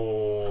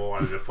goal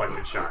on a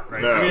deflected shot,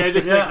 right? No. I mean, I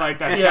just think like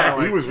that's kind of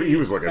like He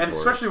was looking and for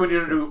especially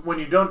when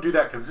you don't do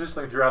that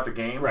consistently throughout the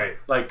game, Right.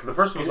 Like the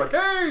first one was like,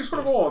 "Hey, you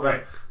scored a goal," and then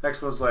Right.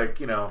 next was like,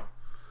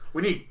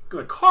 we need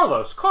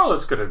Carlos.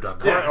 Carlos could have done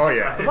that. Yeah. Oh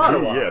yeah.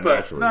 Ottawa, but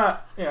naturally.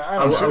 not. Yeah, I I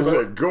don't should have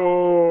know. said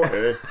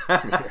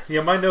go.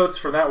 Yeah, my notes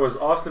from that was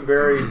Austin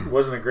Berry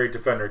wasn't a great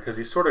defender because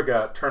he sort of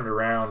got turned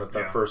around at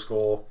that first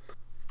goal.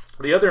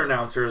 the other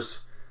announcers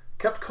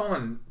kept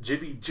calling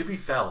Jibby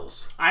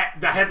Fells. I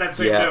had that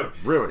same note.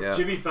 Really? Yeah.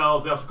 Jimmy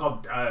Fells. They also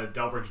called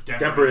Delbridge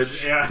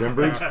Denbridge. Yeah.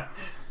 Denbridge?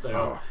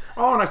 So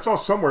Oh, and I saw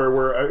somewhere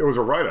where it was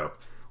a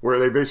write-up where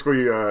they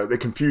basically they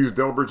confused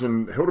Delbridge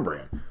and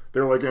Hildebrand.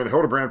 They're like, and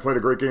Hildebrand played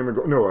a great game of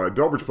goal. No,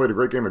 Delbridge played a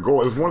great game of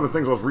goal. It was one of the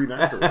things I was reading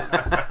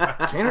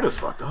afterwards. Canada's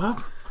fucked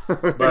up.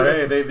 But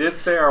hey, they did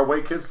say our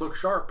away kids look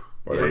sharp.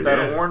 Well, With they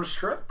that did. orange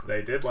strip.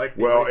 they did like.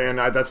 Well, and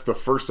that's the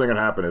first thing that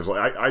happened is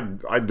like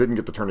I didn't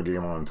get to turn the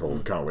game on until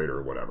kind of later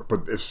or whatever.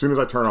 But as soon as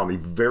I turned on, the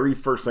very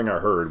first thing I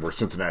heard were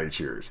Cincinnati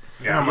cheers.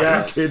 Yeah. And I'm like,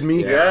 Yes. are you kidding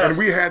me? Yes. And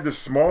we had this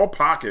small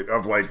pocket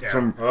of like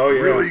some Oh, yeah.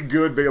 really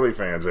good Bailey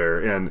fans there,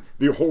 and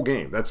the whole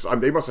game.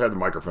 They must have had the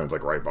microphones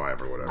like right by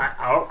them or whatever.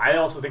 I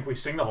also think we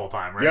sing the whole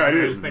time, right? Yeah, I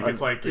do. just think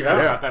it's like Yeah.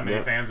 not that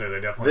many fans there.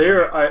 They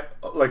definitely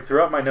Like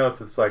throughout my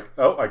notes, it's like,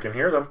 oh, I can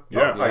hear them.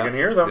 Yeah. I can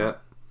hear them. Yeah.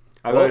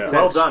 I got a Well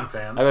text- done,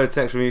 fans. I got a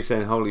text from you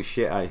saying, "Holy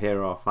shit, I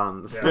hear our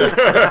fans."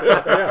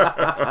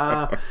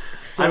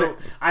 So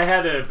I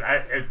had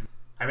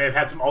I may have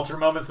had some ultra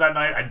moments that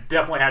night. I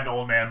definitely had an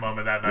old man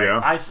moment that night.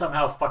 Yeah. I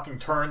somehow fucking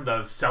turned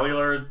the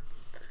cellular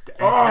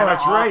antenna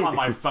that's off right. on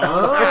my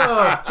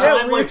phone. So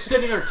I'm like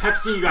sitting there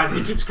texting you guys, and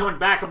he keeps coming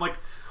back. I'm like,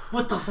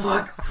 what the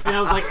fuck? And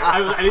I was like,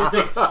 I didn't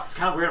think, it's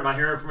kind of weird. I'm not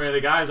hearing from any of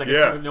the guys. I guess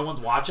Yeah. maybe no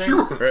one's watching.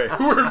 Right.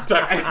 We're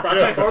texting back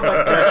and forth.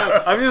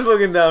 I'm just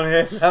looking down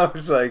here. And I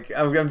was like,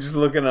 I'm just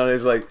looking at it.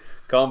 It's like,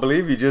 can't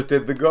believe you just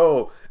did the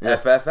goal.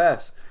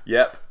 FFS.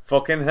 Yep.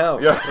 Fucking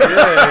hell. Yeah.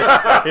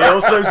 Yeah. He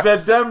also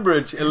said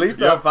Denbridge. At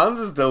least our fans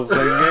are still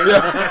singing.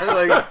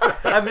 Like,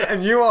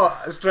 and you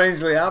are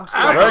strangely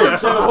absent. Right.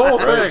 So the whole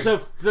thing. So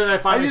then I I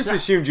finally just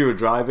assumed you were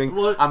driving,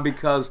 Well, and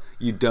because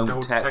you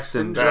don't text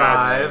and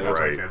drive. That's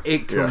Right. what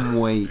it can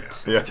wait.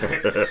 Yeah.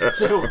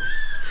 so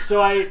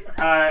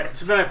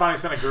then I finally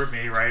sent a group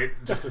me, right,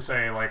 just to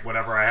say like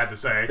whatever I had to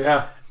say.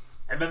 Yeah.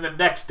 And then the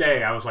next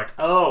day I was like,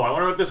 oh, I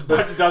wonder what this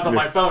button does on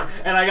my phone,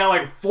 and I got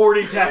like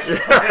 40 texts.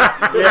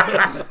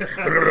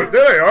 There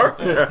they are.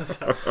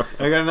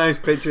 I got a nice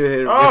picture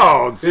here.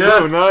 Oh, it's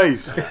so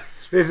nice.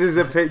 This is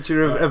the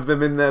picture of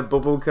them in their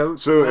bubble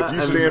coats. So if you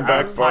And stand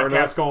back far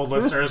enough, Podcast Gold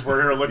listeners,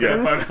 we're here looking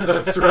at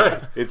photos. That's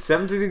right. it's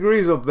 70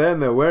 degrees up there,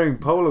 and they're wearing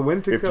polar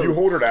winter if coats. you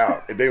hold it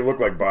out, they look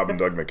like Bob and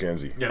Doug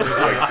McKenzie. Yeah, there's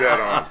Like dead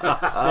on.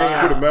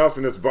 Put a mouse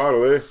in its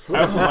bottle, eh? I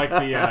also like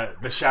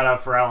the shout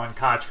out for Alan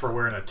Koch for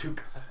wearing a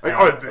toque.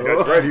 Oh,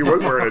 that's right. He was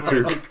wearing a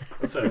toque.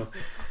 So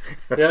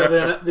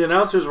Yeah, the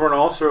announcers were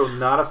also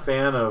not a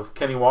fan of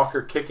Kenny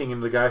Walker kicking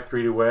into the guy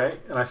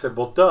 3-2 and I said,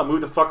 well, duh,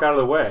 move the fuck out of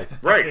the way.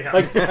 Right.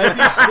 Like, and if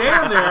you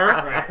stand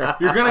there,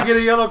 you're going to get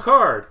a yellow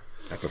card.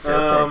 That's a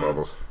fair point,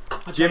 Bubbles.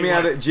 Jimmy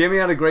had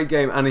a great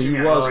game, and Jimmy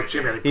had a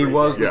he great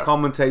was game. the Yeah.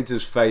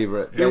 commentator's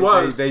favorite. He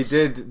was. They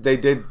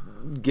did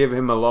give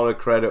him a lot of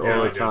credit all the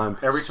they did. time.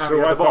 Every time So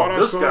he I had the ball, thought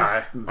this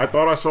guy. I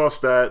thought I saw a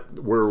stat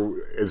where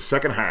in the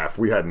second half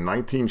we had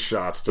 19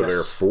 shots to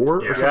their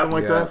 4 or something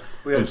like Yeah. that,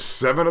 We had- and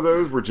 7 of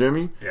those were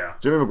Jimmy. Yeah.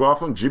 Jimmy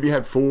McLaughlin. Jimmy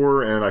had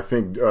 4, and I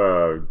think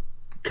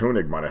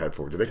Koenig might have had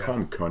 4. Did they call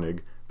him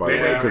Koenig? By the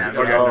way, 'cause-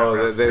 Yeah. okay.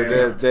 Oh,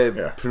 their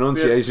Yeah.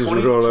 pronunciations We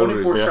had were all over.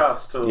 24 it.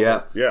 shots total.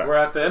 Yeah. Yeah. Where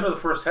at the end of the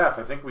first half,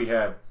 I think we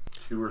had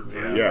 2 or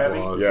 3. Yeah. maybe.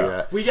 Was,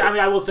 Yeah.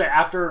 I will say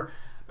after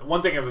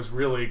one thing that was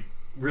really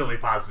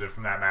positive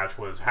from that match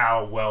was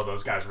how well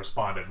those guys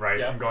responded, right?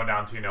 Yeah. From going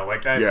down to,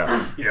 like that,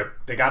 Yeah.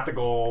 they got the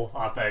goal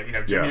off that,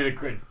 Jimmy Yeah. did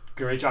a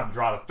great job to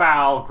draw the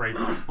foul, great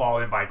ball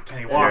in by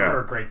Kenny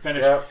Walker, Yeah. great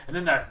finish. Yeah. And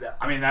then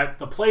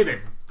the play that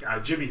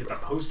Jimmy hit the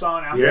post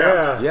on after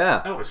Yeah.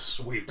 Yeah. that was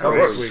sweet. That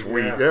was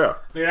sweet. yeah. Yeah.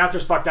 The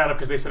announcers fucked that up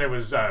because they said it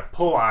was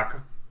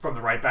Polak from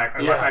the right back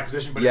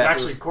position, but Yes.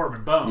 it's actually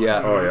Corbin Bone.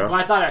 Yeah. Oh, yeah. Well,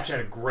 I thought actually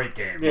had a great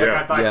game. Yeah. Like,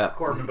 I thought Yeah.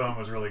 Corbin Bone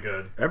was really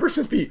good. Ever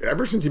since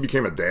he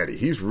became a daddy,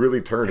 he's really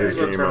turned his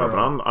he's game turned up.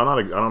 around. And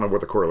I don't know what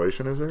the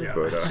correlation is there, Yeah.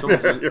 but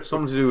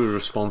Something to do with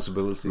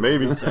responsibility.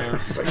 maybe.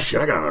 It's like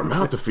shit. I got another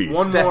mouth to feed.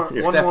 One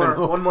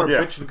more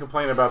Yeah. bitch and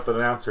complaint about the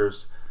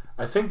announcers.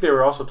 I think they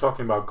were also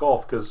talking about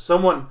golf because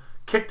someone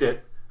kicked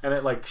it and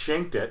it like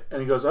shanked it,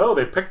 and he goes, "Oh,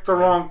 they picked the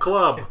wrong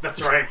club."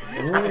 That's right.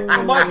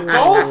 I'm like,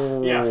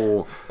 golf? Yeah.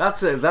 Oh,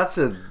 that's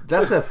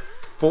a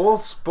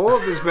fourth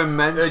sport that's been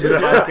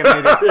mentioned by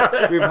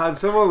Canadian. We've had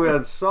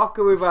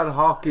soccer, we've had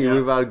hockey,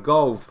 we've had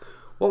golf.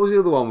 What was the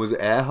other one? Was it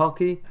air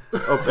hockey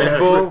or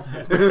pinball?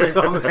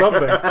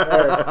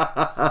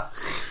 Something.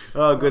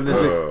 Oh goodness!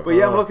 But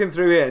yeah, I'm looking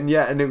through it,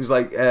 and it was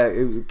like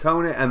it was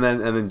Kona, and then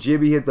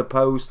Jibby hit the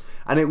post,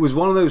 and it was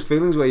one of those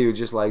feelings where you were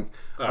just like,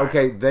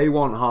 okay, they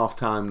want half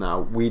time now,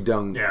 we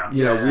don't. Yeah.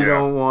 We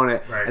don't want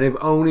it, Right. and if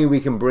only we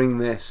can bring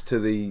this to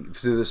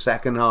the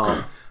second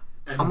half,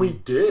 And we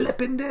did.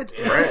 flipping did.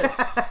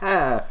 Yes.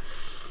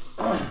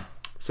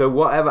 So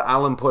whatever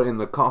Alan put in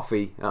the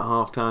coffee at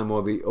halftime,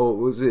 or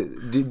was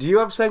it? Do you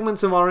have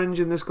segments of orange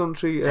in this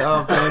country at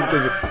halftime?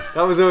 Because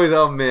that was always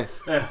our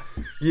myth.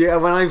 Yeah,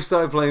 when I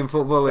started playing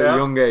football at a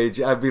young age,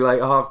 I'd be like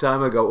at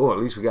halftime, I go, oh, at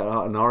least we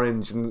got an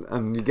orange,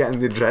 and you get in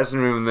the dressing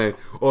room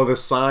or the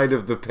side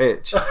of the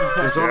pitch,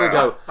 and someone would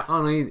go,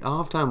 oh no,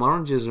 halftime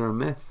oranges are a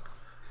myth.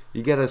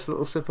 You get a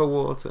little sip of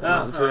water.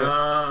 That's it.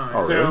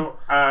 So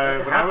when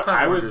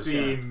I was orders,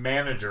 the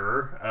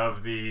manager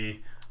of the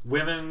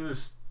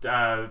women's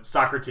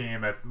soccer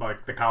team at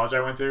like the college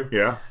I went to,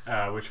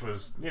 which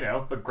was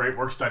a great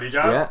work study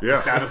job.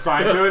 Just got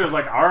assigned to it. It was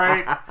like, all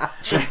right,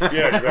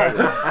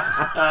 exactly.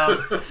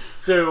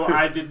 So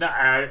I did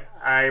not.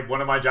 One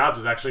of my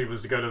jobs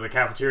was to go to the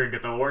cafeteria and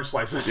get the orange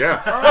slices.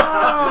 Yeah.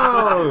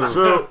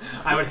 So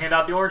I would hand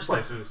out the orange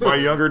slices. My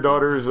younger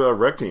daughter's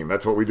rec team.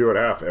 That's what we do at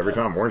half every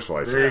time. Orange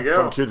slices. There you go.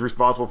 Some kid's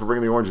responsible for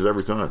bringing the oranges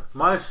every time.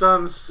 My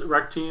son's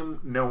rec team,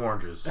 no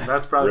oranges.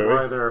 That's probably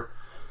why they're.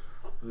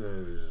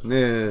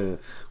 Yeah.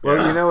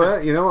 Well,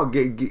 you know what?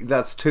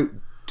 That's two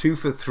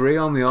for 3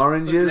 on the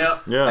oranges.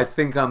 Yeah. I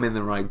think I'm in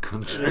the right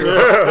country.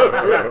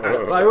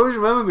 I always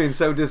remember being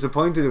so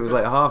disappointed. It was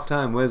like half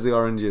time. Where's the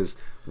oranges?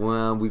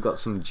 Well, we got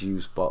some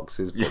juice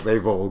boxes, but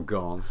they've all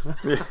gone.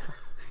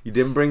 You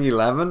didn't bring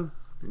 11?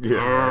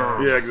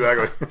 Yeah,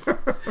 exactly.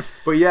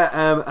 But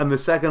and the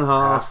second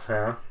half.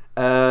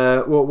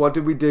 What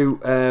did we do?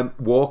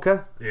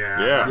 Walker?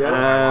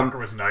 Yeah. Walker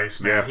was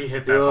nice, man. He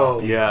hit that ball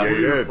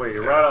beautifully,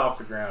 right off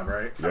the ground,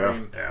 right? Yeah. I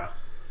mean,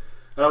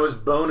 and it was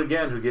Bone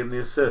again who gave him the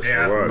assist.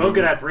 Yeah, Bone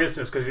had 3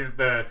 assists because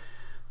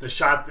the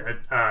shot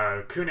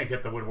that Koenig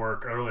hit the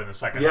woodwork early in the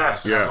second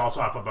half was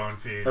also off a Bone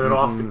feed. And then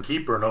off the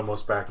keeper and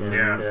almost back in.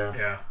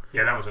 Yeah,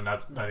 that was a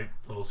nutty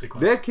little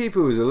sequence. Their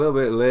keeper was a little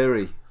bit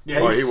leery.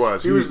 Yeah, he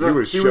was. He was their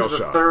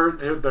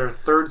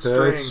third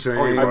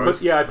string. I put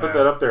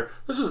that up there.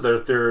 This is their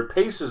third.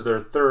 Pace is their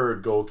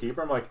third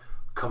goalkeeper. I'm like,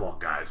 come on,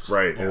 guys.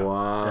 Right. Yeah.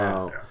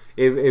 Wow. Yeah.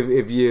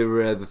 If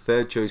you're the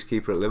third choice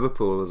keeper at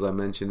Liverpool, as I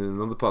mentioned in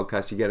another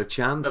podcast, you get a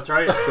chance. That's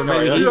right. So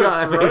maybe he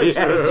got a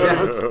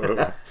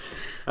chance.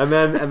 And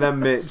then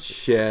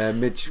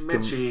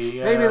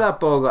Mitchie. Maybe that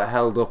ball got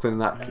held up in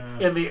that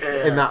in the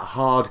air in that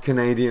hard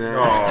Canadian air.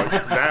 Oh,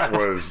 that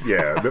was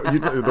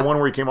the one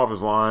where he came off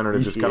his line and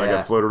it just kind of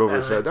got floated over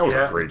his head. That was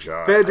a great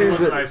shot. Fair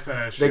dues. It was a nice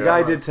finish. The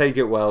guy did take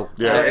it well.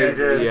 Yeah, he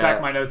did. In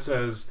fact, my note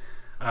says.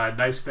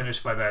 Nice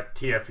finish by that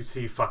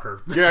TFC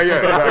fucker. Yeah,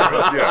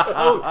 exactly. Yeah.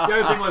 Oh, the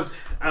other thing was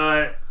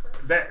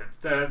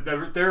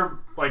they're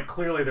like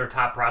clearly their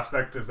top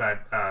prospect is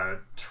that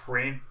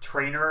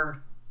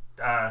trainer.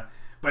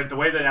 But the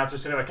way the announcer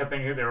said it, I kept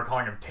thinking they were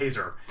calling him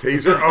Taser.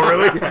 Taser? Oh,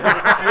 really?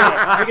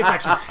 I think it's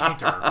actually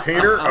Tainter.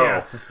 Tainter? Oh.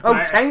 Yeah.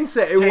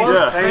 Tainter. It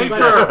was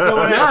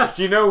Tainter. Yes.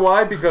 You know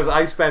why? Because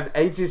I spent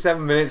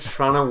 87 minutes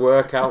trying to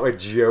work out a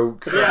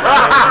joke. He's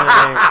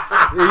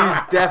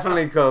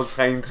definitely called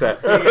Tainter.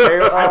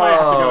 I might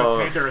have to go with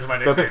Tainter as my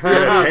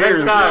nickname.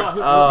 Next time.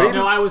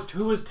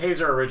 Who was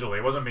Taser originally?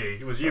 It wasn't me.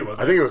 It was you, wasn't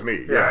it? I think it was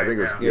me. Yeah, I think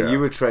it was. Yeah, you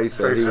were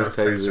Tracer. He was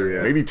Taser.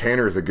 Yeah. Maybe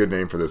Tanner is a good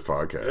name for this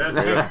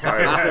podcast.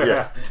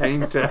 Yeah.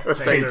 Tainter.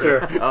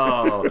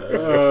 Oh.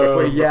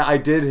 But yeah, I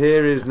did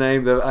hear his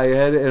name. I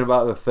heard it in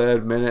about the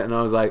 3rd minute, and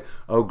I was like,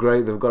 "Oh,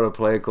 great! They've got a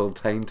player called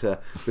Tainter.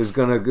 There's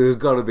got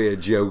to be a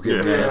joke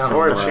in there,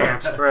 or a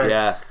chant, right?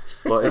 Yeah."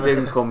 But it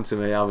didn't come to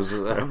me. I was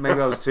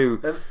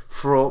too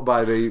fraught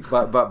by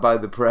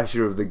the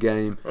pressure of the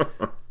game.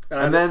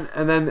 And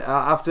then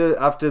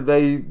after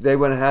they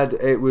went ahead,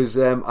 it was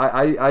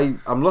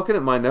I'm looking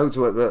at my notes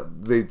with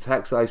the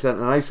text I sent,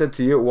 and I said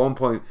to you at one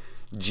point,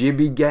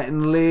 Jibby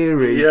getting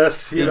leery.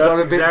 Yes, that's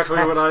exactly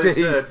what I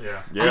said.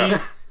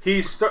 Yeah.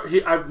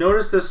 I've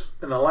noticed this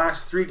in the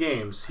last 3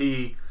 games.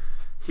 He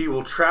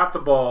will trap the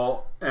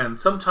ball and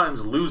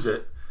sometimes lose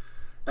it,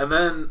 and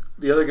then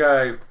the other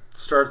guy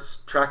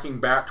starts tracking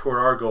back toward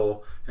our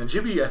goal, and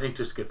Jibby I think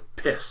just gets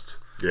pissed.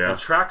 Yeah. And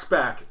tracks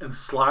back and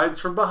slides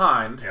from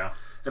behind. Yeah.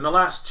 In the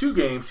last 2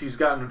 games, he's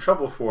gotten in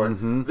trouble for it.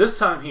 Mm-hmm. This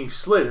time he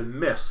slid and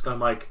missed. I'm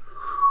like,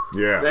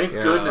 thank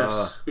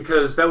goodness,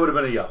 because that would have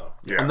been a yellow.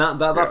 Yeah. And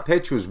that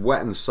pitch was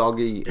wet and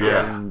soggy,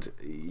 and and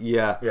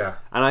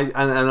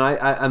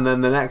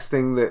then the next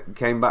thing that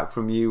came back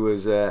from you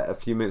was a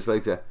few minutes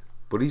later.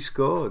 But he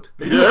scored.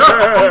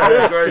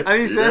 Yes.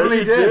 And he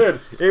certainly did.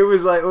 It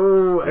was like,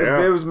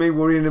 there was me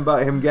worrying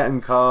about him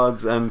getting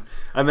cards, and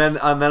then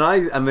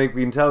we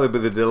can tell it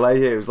with the delay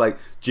here. It was like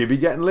Jibby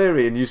getting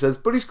leery, and you says,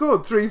 but he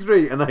scored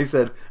 3-3, and I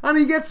said, and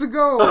he gets a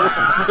goal.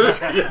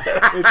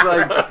 It's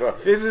like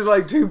this is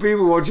like 2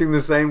 people watching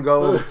the same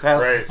goal,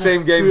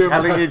 same game,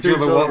 telling each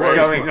other what's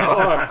going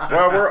on.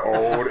 Well, we're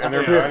old, and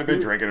there's kind of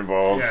been drinking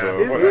involved. So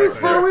is this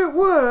how it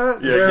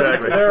works? Yeah,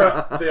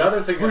 exactly. The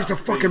other thing. Where's the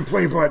fucking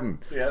play button?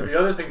 Yeah,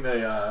 the other thing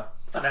the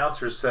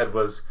announcers said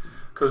was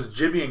because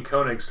Jibby and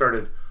Koenig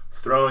started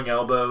throwing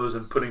elbows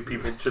and putting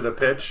people to the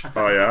pitch.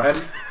 Oh, yeah?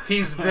 And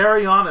he's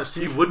very honest.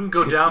 He wouldn't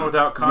go down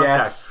without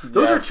contact.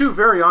 Those are 2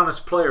 very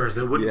honest players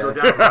that wouldn't go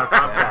down without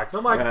contact.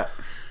 I'm like...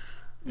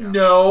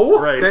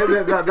 No, right.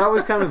 That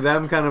was kind of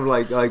them, kind of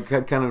like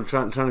kind of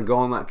trying to go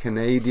on that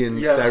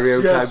Canadian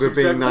stereotype of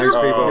being nice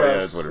people.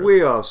 Yes.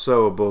 We are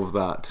so above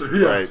that.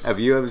 Right. Have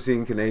you ever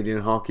seen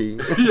Canadian hocky?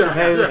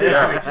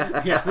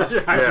 Yeah.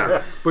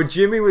 But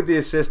Jimmy with the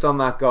assist on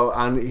that goal,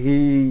 and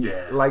he,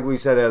 like we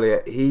said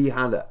earlier, he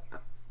had a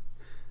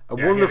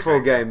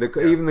wonderful game.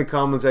 Even the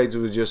commentator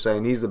was just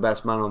saying he's the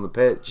best man on the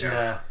pitch.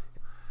 Yeah.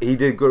 He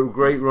did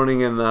great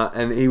running in that,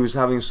 and he was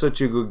having such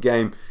a good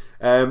game.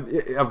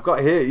 I've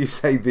got here, you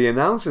say the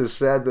announcers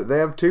said that they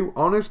have 2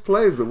 honest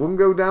players that wouldn't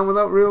go down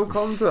without real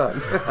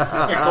contact.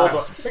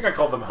 I think I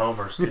called them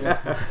homers. Yeah.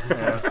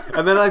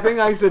 And then I think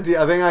I said to you,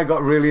 I think I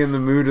got really in the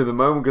mood at the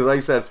moment because I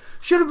said,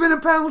 should have been a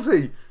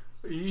penalty.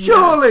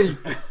 Surely.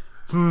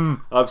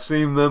 I've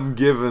seen them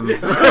given.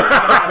 maybe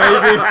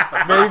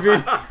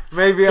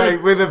I,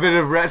 with a bit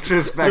of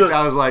retrospect,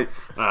 I was like,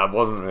 it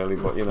wasn't really,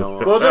 but you know.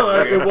 Well, no,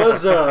 it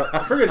was.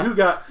 I forget who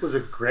got. Was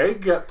it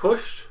Greg got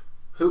pushed?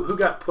 Who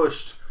got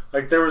pushed?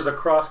 Like there was a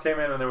cross came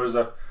in and there was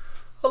a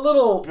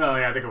little. Oh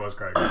yeah, I think it was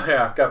Greg.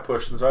 Yeah, got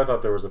pushed, and so I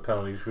thought there was a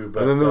penalty too.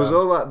 But and then there was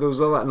all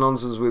that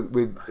nonsense with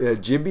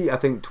Jibby. I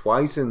think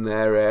twice in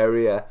their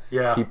area,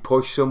 he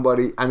pushed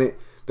somebody, and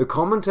the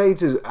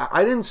commentators,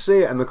 I didn't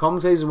see it, and the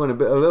commentators went a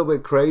little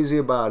bit crazy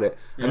about it.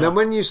 And then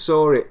when you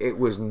saw it, it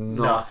was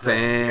nothing.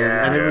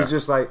 And it was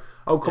just like,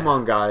 oh come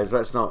on guys,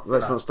 let's not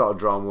start a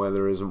drama where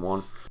there isn't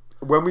one.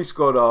 When we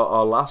scored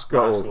our last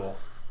goal,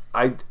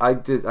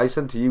 I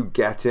said to you,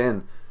 get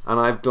in, and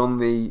I've done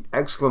the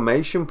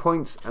exclamation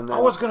points. And then, I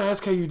was going to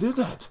ask how you did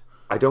that.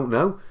 I don't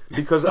know,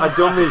 because I've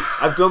done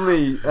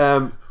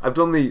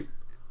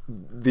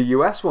the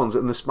US ones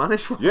and the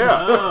Spanish ones.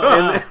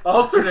 Yeah.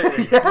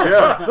 Alternating.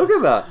 Yeah. Look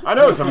at that. I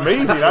know, it's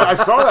amazing. I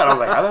saw that. I was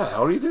like, how the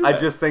hell do you do that? I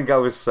just think I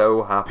was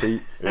so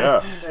happy. Yeah.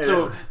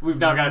 So we've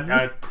now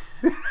got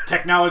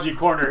technology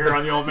corner here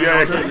on the Old Man.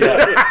 Yeah,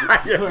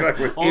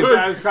 exactly. Old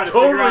man's trying to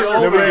figure out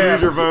Old Nobody man. can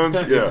use your phones.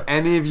 Yeah.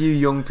 Any of you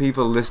young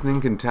people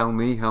listening can tell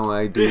me how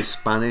I do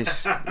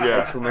Spanish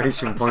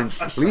exclamation points.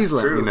 Please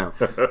let me know.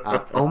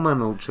 Old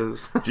Man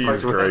Ultras.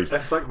 Jesus Christ.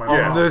 That's like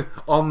my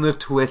on the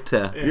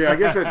Twitter. Yeah, I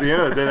guess at the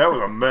end of the day, that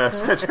was a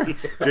mess.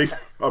 Jason,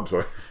 I'm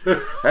sorry.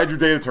 Had your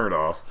data turned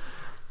off.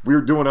 We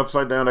were doing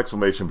upside down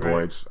exclamation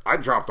points. I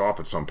dropped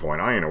off at some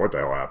point. I didn't know what the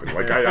hell happened.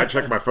 Like I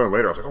checked my phone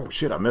later. I was like, oh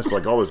shit, I missed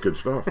like all this good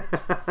stuff.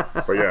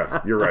 But yeah,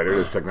 you're right. It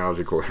is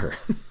technology quarter.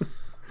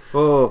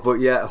 Oh, but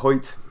yeah,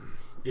 Hoyt.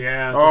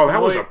 Yeah. Oh,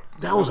 that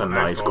was a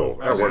nice goal.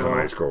 That was a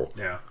nice goal.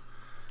 Yeah.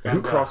 And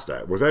who crossed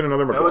that? Was that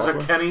another McLaughlin?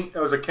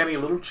 That was a Kenny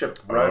little chip.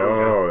 Right.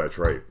 Oh, that's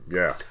right.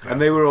 Yeah.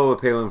 And they were all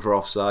appealing for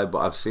offside, but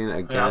I've seen it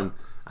again.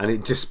 And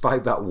it,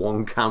 despite that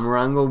one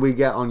camera angle we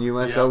get on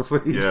USL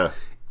feed,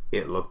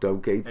 it looked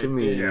okay to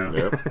me. Did,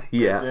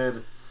 yeah. It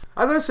did.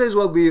 I gotta say as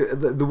well,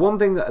 the one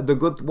thing,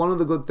 one of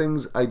the good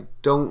things I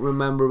don't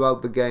remember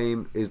about the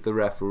game is the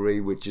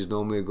referee, which is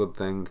normally a good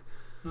thing.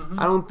 Mm-hmm.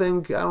 I don't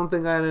think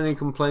I had any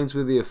complaints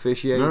with the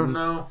officiating.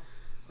 No.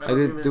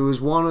 There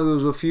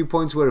was a few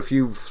points where a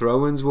few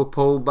throw-ins were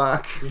pulled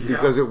back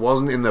because it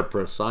wasn't in the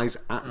precise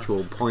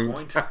actual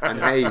point. And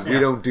hey, we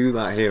don't do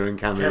that here in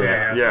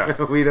Canada.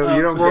 Yeah. we don't.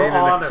 You don't We're gain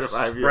an honest.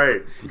 extra 5 years.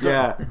 Right.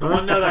 Yeah. The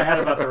one note I had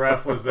about the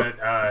ref was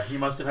that he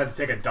must have had to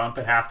take a dump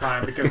at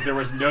halftime because there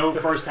was no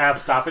first half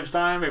stoppage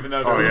time, even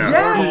though there were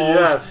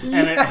Yes. goals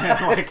and it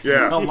had like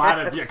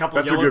a couple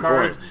of yellow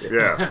cards. Point.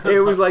 Yeah. It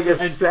was like a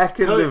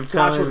second of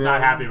time. Koch was not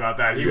happy about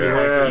that. He was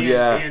like, he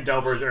and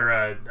Delbert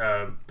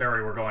or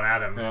Barry were going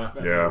at him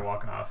as they were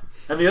walking off.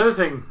 And the other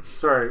thing,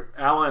 sorry,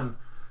 Alan,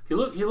 he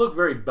looked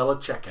very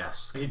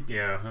Belichick-esque. With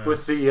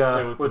the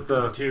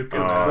toque.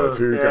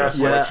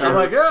 I'm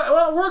like,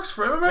 well, it works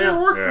for him. Maybe it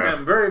worked for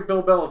him. Very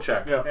Bill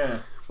Belichick. Yeah.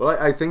 Well,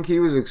 I think he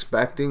was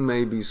expecting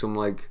maybe some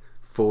like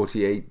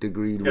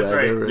 48-degree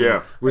weather. Right.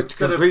 Yeah. Was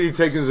completely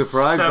taken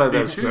surprised by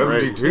that 72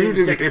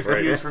 degrees. Taking degrees.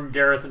 cues from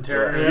Gareth and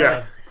Terry.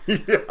 Yeah.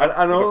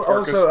 And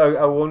also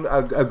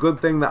a good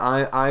thing that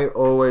I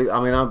always, I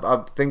mean,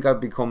 I think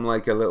I've become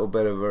like a little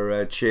bit of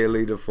a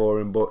cheerleader for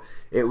him, but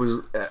it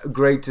was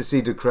great to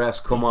see De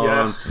Crest come on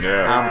and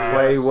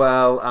play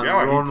well and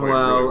run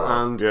well,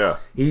 and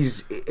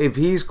if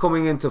he's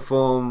coming into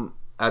form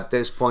at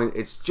this point,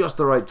 it's just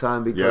the right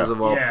time because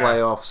of our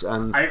playoffs.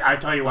 And I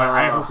tell you what,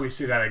 I hope we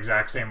see that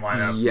exact same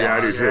lineup. Yeah,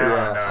 I do too.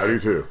 I do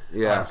too.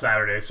 On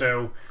Saturday.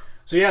 So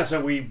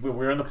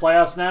we're in the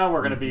playoffs now.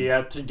 We're going to be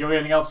at. Do you have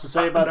anything else to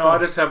say about? No, I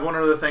just have one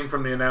other thing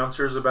from the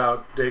announcers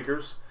about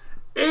Dakers.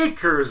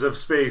 Acres of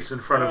space in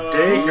front of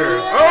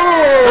Dakers.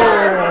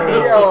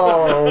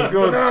 Oh,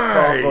 good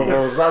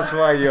spot. That's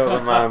why you're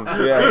the man.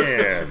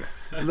 Yeah.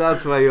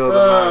 That's why you're the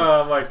man.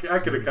 I'm like, I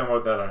could have come up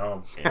with that at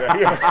home.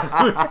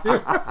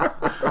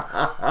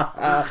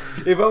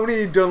 If only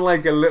he'd done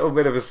like a little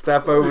bit of a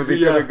step over, they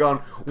could have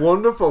gone,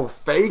 wonderful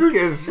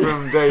fakers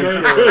from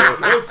Dakers.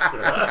 That's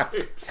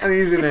right. And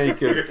he's in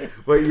Acres.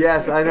 But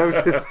yes, I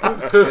noticed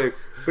that too.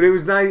 But it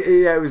was nice.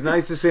 Yeah, it was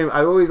nice to see him.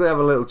 I always have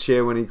a little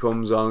cheer when he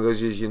comes on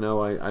because, as you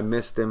know, I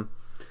missed him.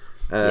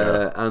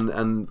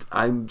 And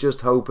I'm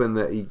just hoping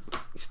that he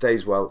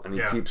stays well and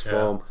he keeps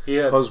form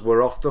because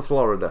we're off to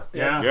Florida.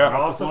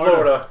 Off to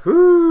Florida.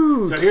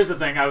 Woo. So here's the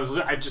thing: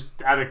 I just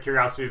out of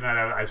curiosity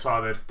tonight, I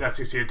saw that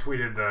FCC had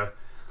tweeted the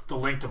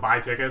link to buy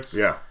tickets.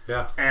 Yeah.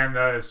 And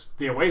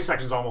the away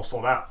section's almost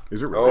sold out.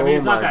 Is it really? I mean,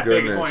 it's not that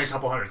goodness. big; it's only a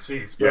couple hundred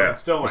seats, but it's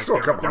still like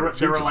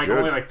there were like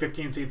only like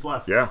 15 seats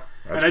left. Yeah.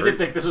 And I did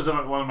think this was one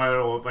of my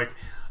little I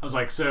was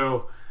like,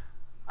 so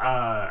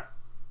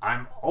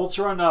I'm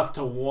ultra enough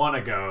to want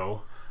to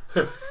go.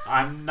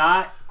 I'm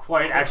not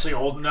quite actually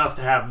old enough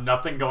to have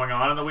nothing going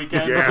on the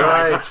weekend, Yeah. so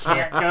I Right.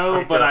 can't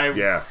go. But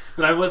Yeah.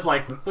 I was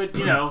like, but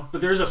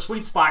there's a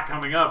sweet spot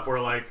coming up where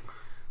like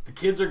the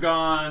kids are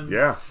gone.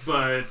 Yeah.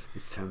 But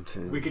It's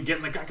tempting. we could get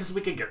in the because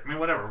we could get. I mean,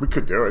 whatever. We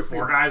could do it.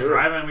 4 guys do it.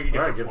 driving. We could get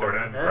Right, to get there.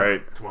 Florida in Yeah.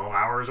 Right. 12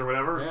 hours or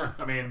whatever. Yeah.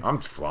 I mean, I'm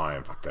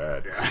flying. Fuck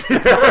that.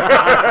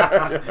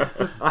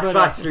 I've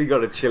actually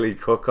got a chili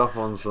cook-off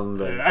on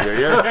Sunday.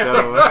 Yeah.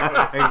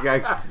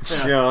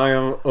 I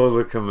have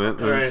other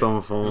commitments Right.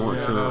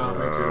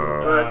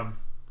 unfortunately.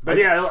 But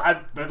yeah,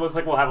 it looks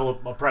like we'll have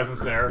a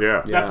presence there.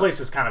 Yeah. That Yeah. place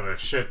is kind of a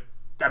shit.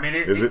 I mean,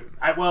 Is it?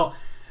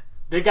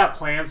 They've got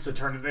plans to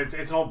turn it.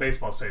 It's an old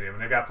baseball stadium,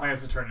 and they've got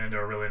plans to turn it into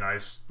a really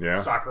nice Yeah.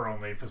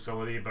 soccer-only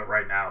facility. But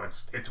right now,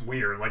 it's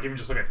weird. Like even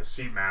just look at the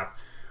seat map.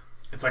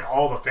 It's like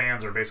all the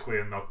fans are basically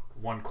in the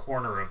one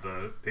corner of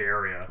the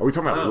area. Are we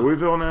talking about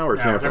Louisville now or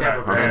Yeah, Tampa?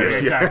 yeah,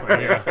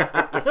 exactly.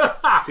 Yeah.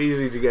 It's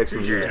easy to get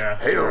confused. Yeah.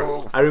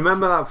 Hey-o. I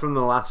remember that from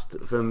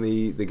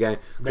the game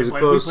because of We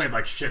course played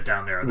like shit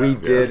down there. we though.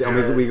 did, Yeah.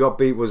 and we got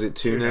beat. Was it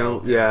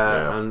 2-0? 2-0,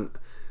 Yeah,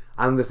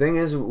 and the thing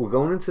is, we're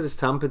going into this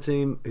Tampa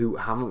team who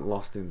haven't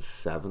lost in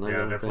 7. I Yeah,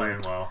 don't they're think.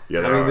 playing well.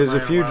 Yeah, I mean, there's a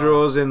playing few well.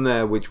 draws in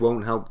there which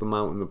won't help them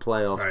out in the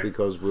playoffs Right.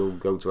 because we'll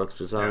go to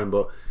extra time. Yeah.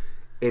 But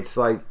it's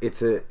like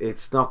it's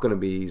not going to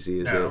be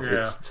easy, is No. it? Yeah.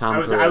 It's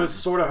Tampa. I was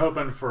sort of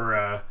hoping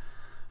for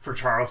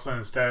Charleston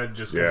instead,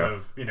 just because Yeah.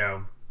 of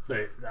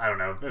I don't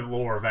know, a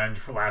little revenge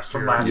for last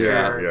From year. last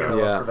Yeah, year. yeah. Go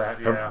Yeah. For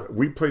that, yeah. Have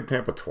we played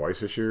Tampa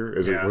twice this year?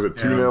 Was Yeah. it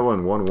 2-0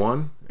 and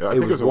 1-1? Yeah, I It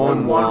think was a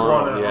 1-1.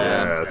 1-1 at Yeah,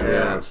 Yeah, that's what it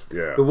yeah. was.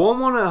 Yeah. The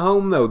 1-1 at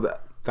home though.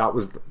 That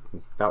was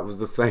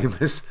the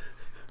famous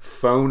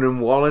phone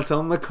and wallet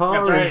on the car.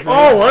 That's right. incident.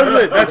 Oh,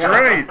 was it? That's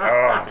right.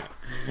 Oh,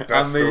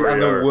 And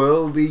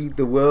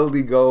the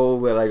worldy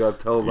goal that I got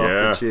told off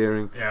Yeah. for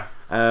cheering. Yeah.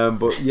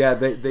 But yeah,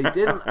 they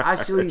didn't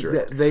actually.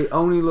 That's right. They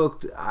only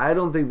looked. I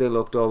don't think they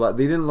looked all that.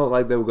 They didn't look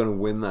like they were going to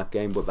win that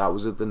game. But that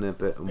was at the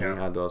Nippet, and Yeah.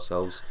 we had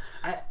ourselves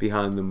I-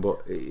 behind them.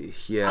 But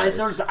yeah,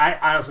 I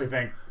honestly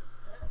think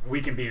we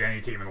can beat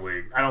any team in the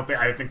league.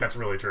 I think that's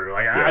really true.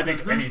 Like I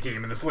think any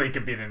team in this league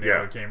can beat any Yeah.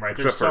 other team, right?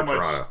 Except There's so for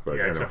much. Toronto, but,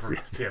 Yeah, you except know.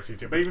 for TFC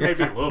too. But even they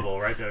beat Louisville,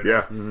 right?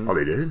 Yeah. Oh,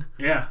 they did?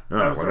 Yeah, Oh,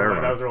 that was well, never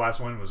mind. that was their last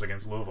win was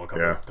against Louisville a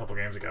Yeah. couple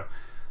games ago.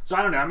 So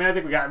I don't know. I mean, I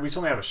think we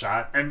certainly have a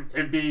shot, and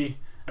it'd be.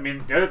 I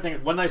mean, the other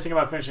thing, one nice thing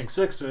about finishing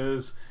 6th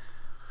is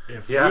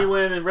if Yeah. we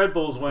win and Red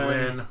Bulls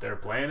win, they're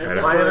playing in That's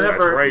Playing Pittsburgh. in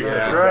Pittsburgh. right. Yeah. That's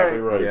That's exactly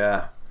right. right.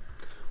 yeah.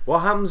 What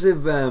happens if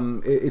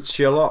it's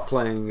Charlotte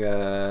playing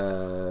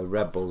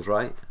Red Bulls,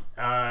 right?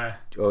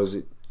 Or is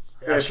it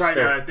It's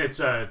It's-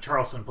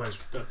 Charleston plays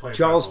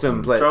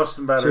Charleston play?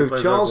 Charleston better So if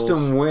plays Red Charleston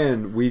Bulls.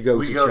 win, we go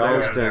We to go there.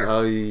 Charleston. Yeah.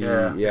 Oh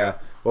Yeah. yeah.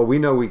 Well, we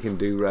know we can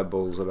do Red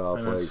Bulls at our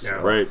And place. it's-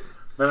 Yeah. Right.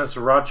 Then it's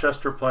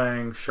Rochester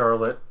playing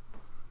Charlotte,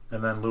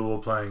 and then Louisville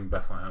playing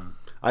Bethlehem.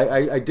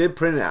 I did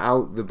print it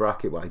out the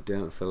bracket, but I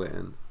didn't fill it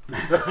in.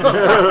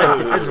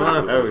 It's one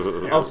of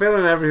those. I'll fill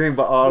in everything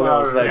but our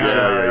little section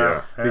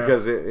yeah.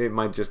 because it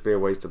might just be a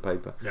waste of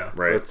paper. Yeah.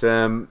 Right.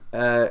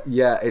 But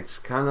yeah, it's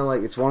kind of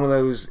like it's one of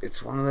those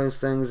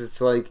things.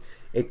 It's like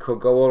it could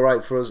go all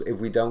right for us if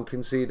we don't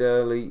concede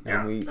early Yeah.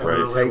 and we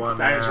Early take. one,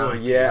 that is really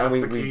key. Yeah, and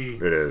That's the we key.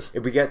 It is.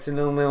 if we get to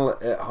 0-0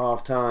 at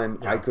half time,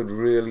 Yeah. I could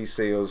really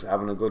see us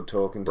having a good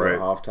talking to Right. at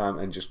half time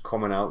and just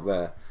coming out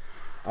there,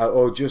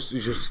 or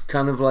just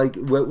kind of like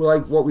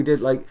like what we did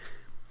like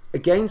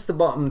against the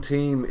bottom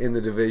team in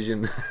the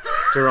division,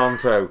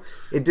 Toronto.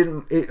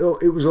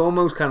 It was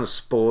almost kind of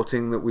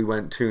sporting that we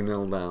went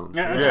 2-0 down,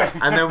 Yeah, that's Yeah. right.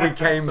 and then we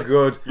came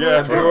good. Yeah,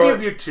 and We'll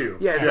give you 2.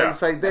 yeah, Yeah.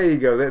 it's like there you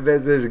go.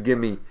 There's a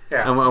gimme,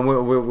 Yeah. and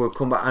we'll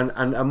come back. And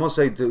I must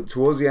say,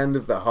 towards the end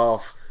of the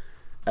half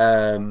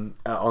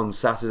on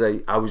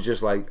Saturday, I was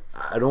just like,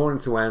 I don't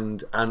want it to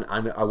end, and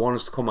I want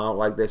us to come out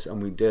like this,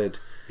 and we did,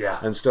 Yeah.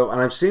 and stuff. And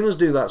I've seen us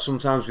do that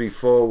sometimes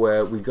before,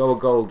 where we go a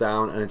goal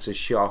down and it's a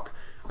shock,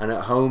 and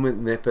at home at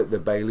Nippet, the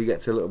Bailey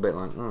gets a little bit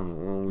like, oh,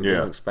 well, we Yeah.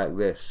 didn't expect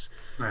this.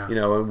 Yeah. You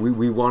know, and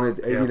we wanted,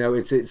 Yeah. you know,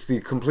 it's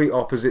the complete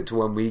opposite to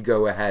when we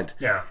go ahead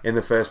Yeah. in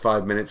the first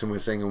 5 minutes and we're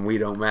singing "We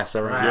Don't Mess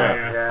Around,"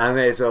 Yeah. and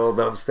it's all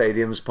the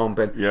stadiums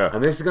pumping. Yeah.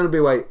 And this is going to be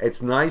a way.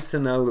 It's nice to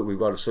know that we've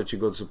got such a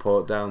good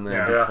support down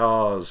there Yeah.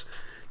 because.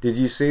 Did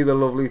you see the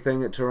lovely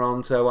thing at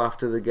Toronto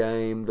after the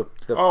game? The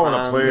Oh, and the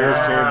fans players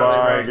came that's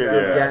by. right.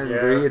 getting Yeah.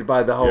 greeted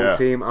by the whole Yeah.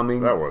 team. I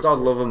mean, That was God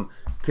cool. love them.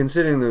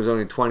 Considering there was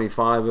only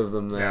 25 of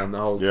them there, Yeah. and the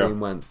whole Yeah. team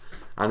went.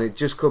 And it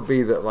just could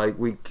be that, like,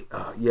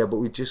 but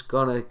we just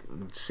gotta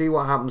see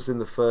what happens in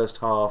the first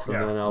half, and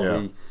Yeah. then I'll Yeah.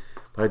 be.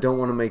 But I don't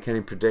want to make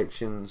any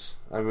predictions.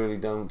 I really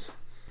don't.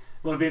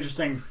 Well, it'd be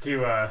interesting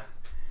to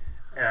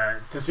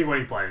see what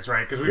he plays,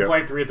 right? Because we Yep.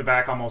 played 3 at the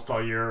back almost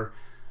all year.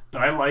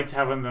 But I liked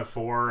having the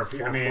 4.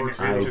 I mean,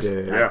 4-4-2. I it just,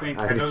 did. I Yeah. think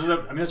I and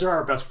did. those are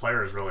our best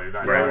players, really.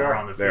 That Right. are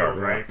on the They are, field,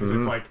 yeah. right? Because Mm-hmm.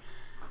 it's like,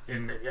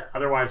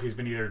 otherwise he's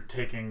been either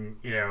taking,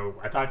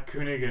 I thought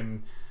Koenig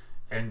and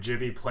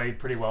Jibby played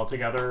pretty well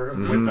together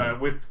Mm-hmm.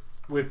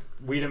 with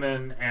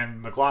Wiedemann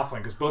and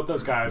McLaughlin, because both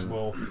those guys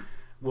will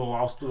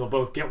they'll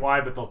both get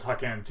wide, but they'll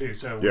tuck in too.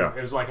 So Yeah.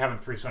 it was like having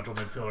three central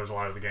midfielders a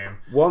lot of the game.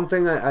 One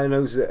thing I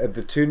noticed at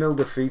the 2-0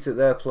 defeat at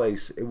their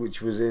place,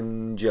 which was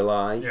in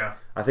July, Yeah.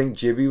 I think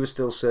Gibby was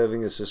still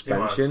serving a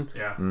suspension.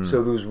 Yeah.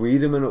 So there was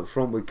Wiedemann up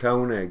front with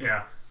Koenig.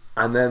 Yeah.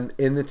 And then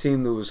in the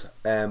team there was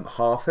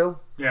Harfill,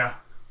 Yeah.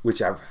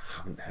 which I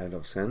haven't heard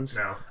of since.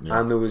 No.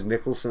 And there was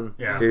Nicholson,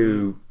 Yeah.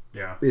 who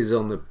Yeah. is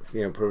on the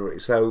periphery.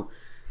 So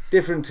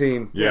different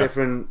team, Yeah.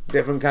 different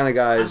kind of I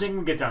guys. think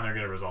we get down there and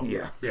get a result.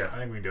 Yeah. Yeah. I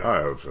think we do it.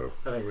 I hope so.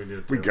 I think we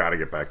do. We Too. got to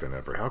get back to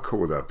Nepper. How cool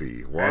would that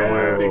be? One That'd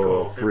last be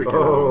cool. freaking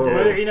Oh. game.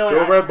 But, you know,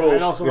 Go Red Bulls.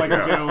 I'd also like to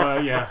go,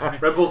 yeah.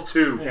 Red Bulls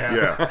 2. Yeah.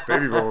 Yeah,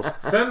 baby Bulls.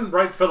 Send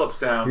Wright Phillips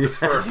down just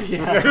for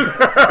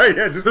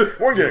Yeah, just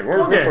one game.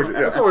 One game. game.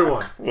 That's all we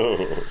want.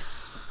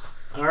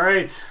 All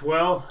right.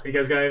 Well, you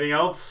guys got anything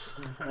else?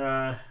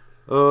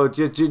 Oh,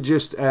 just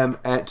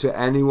to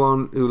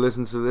anyone who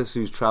listens to this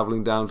who's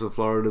traveling down to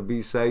Florida,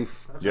 be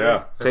safe.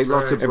 Yeah. Take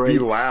lots of And breaks. be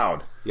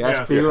loud. Yes,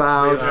 Yes. be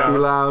loud, Be loud. be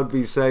loud,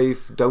 be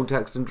safe. Don't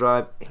text and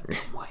drive. It can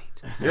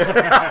wait.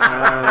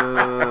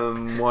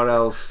 What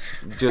else?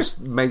 Just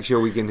make sure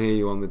we can hear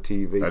you on the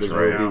TV That's because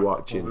right. we'll be Yeah.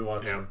 watching. We'll be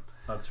watching. Yeah.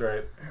 That's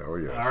right. Hell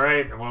yes. All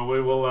right. Well,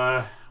 we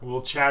will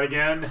we'll chat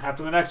again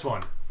after the next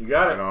one. You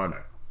got Right it. on.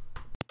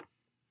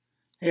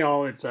 Hey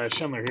all, it's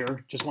Schindler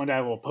here. Just wanted to add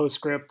a little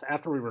postscript.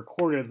 After we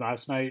recorded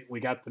last night, we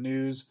got the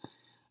news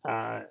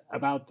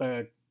about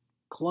the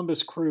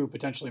Columbus Crew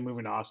potentially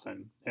moving to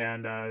Austin.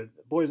 And the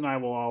boys and I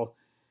will all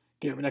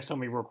next time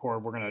we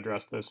record, we're going to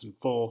address this in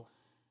full.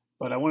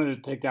 But I wanted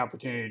to take the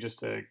opportunity just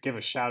to give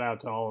a shout out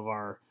to all of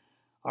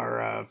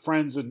our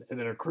friends that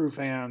are Crew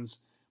fans,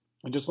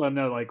 and just let them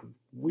know, like,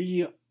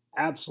 we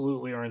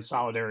absolutely are in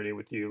solidarity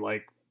with you.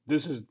 Like,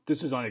 this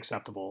is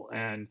unacceptable,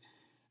 and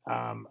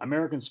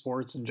American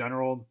sports in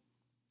general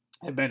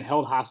have been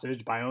held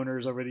hostage by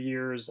owners over the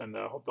years, and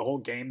the whole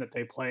game that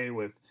they play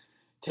with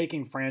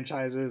taking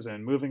franchises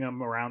and moving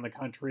them around the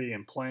country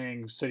and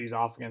playing cities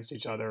off against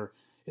each other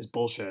is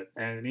bullshit,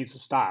 and it needs to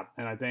stop.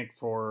 And I think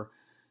for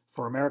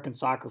American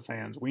soccer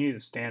fans, we need to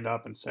stand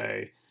up and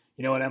say,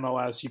 you know what,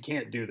 MLS, you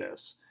can't do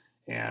this.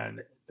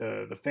 And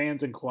the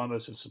fans in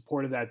Columbus have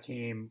supported that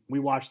team. We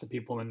watch the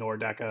people in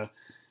Nordeca.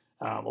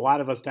 A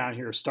lot of us down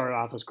here started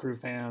off as Crew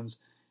fans,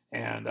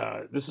 and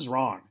this is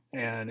wrong,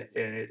 and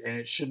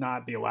it should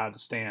not be allowed to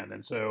stand.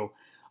 And so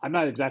I'm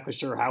not exactly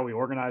sure how we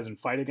organize and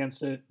fight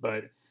against it,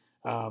 but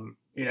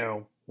you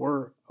know,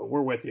 we're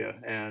with you,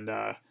 and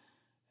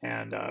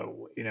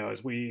you know,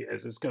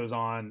 as this goes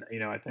on, you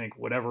know, I think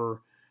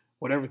whatever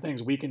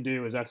things we can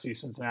do as FC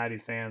Cincinnati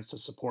fans to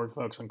support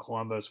folks in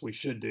Columbus, we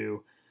should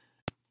do.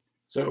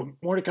 So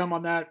more to come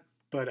on that,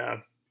 but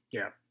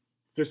yeah,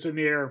 fists in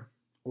the air,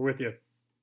 we're with you.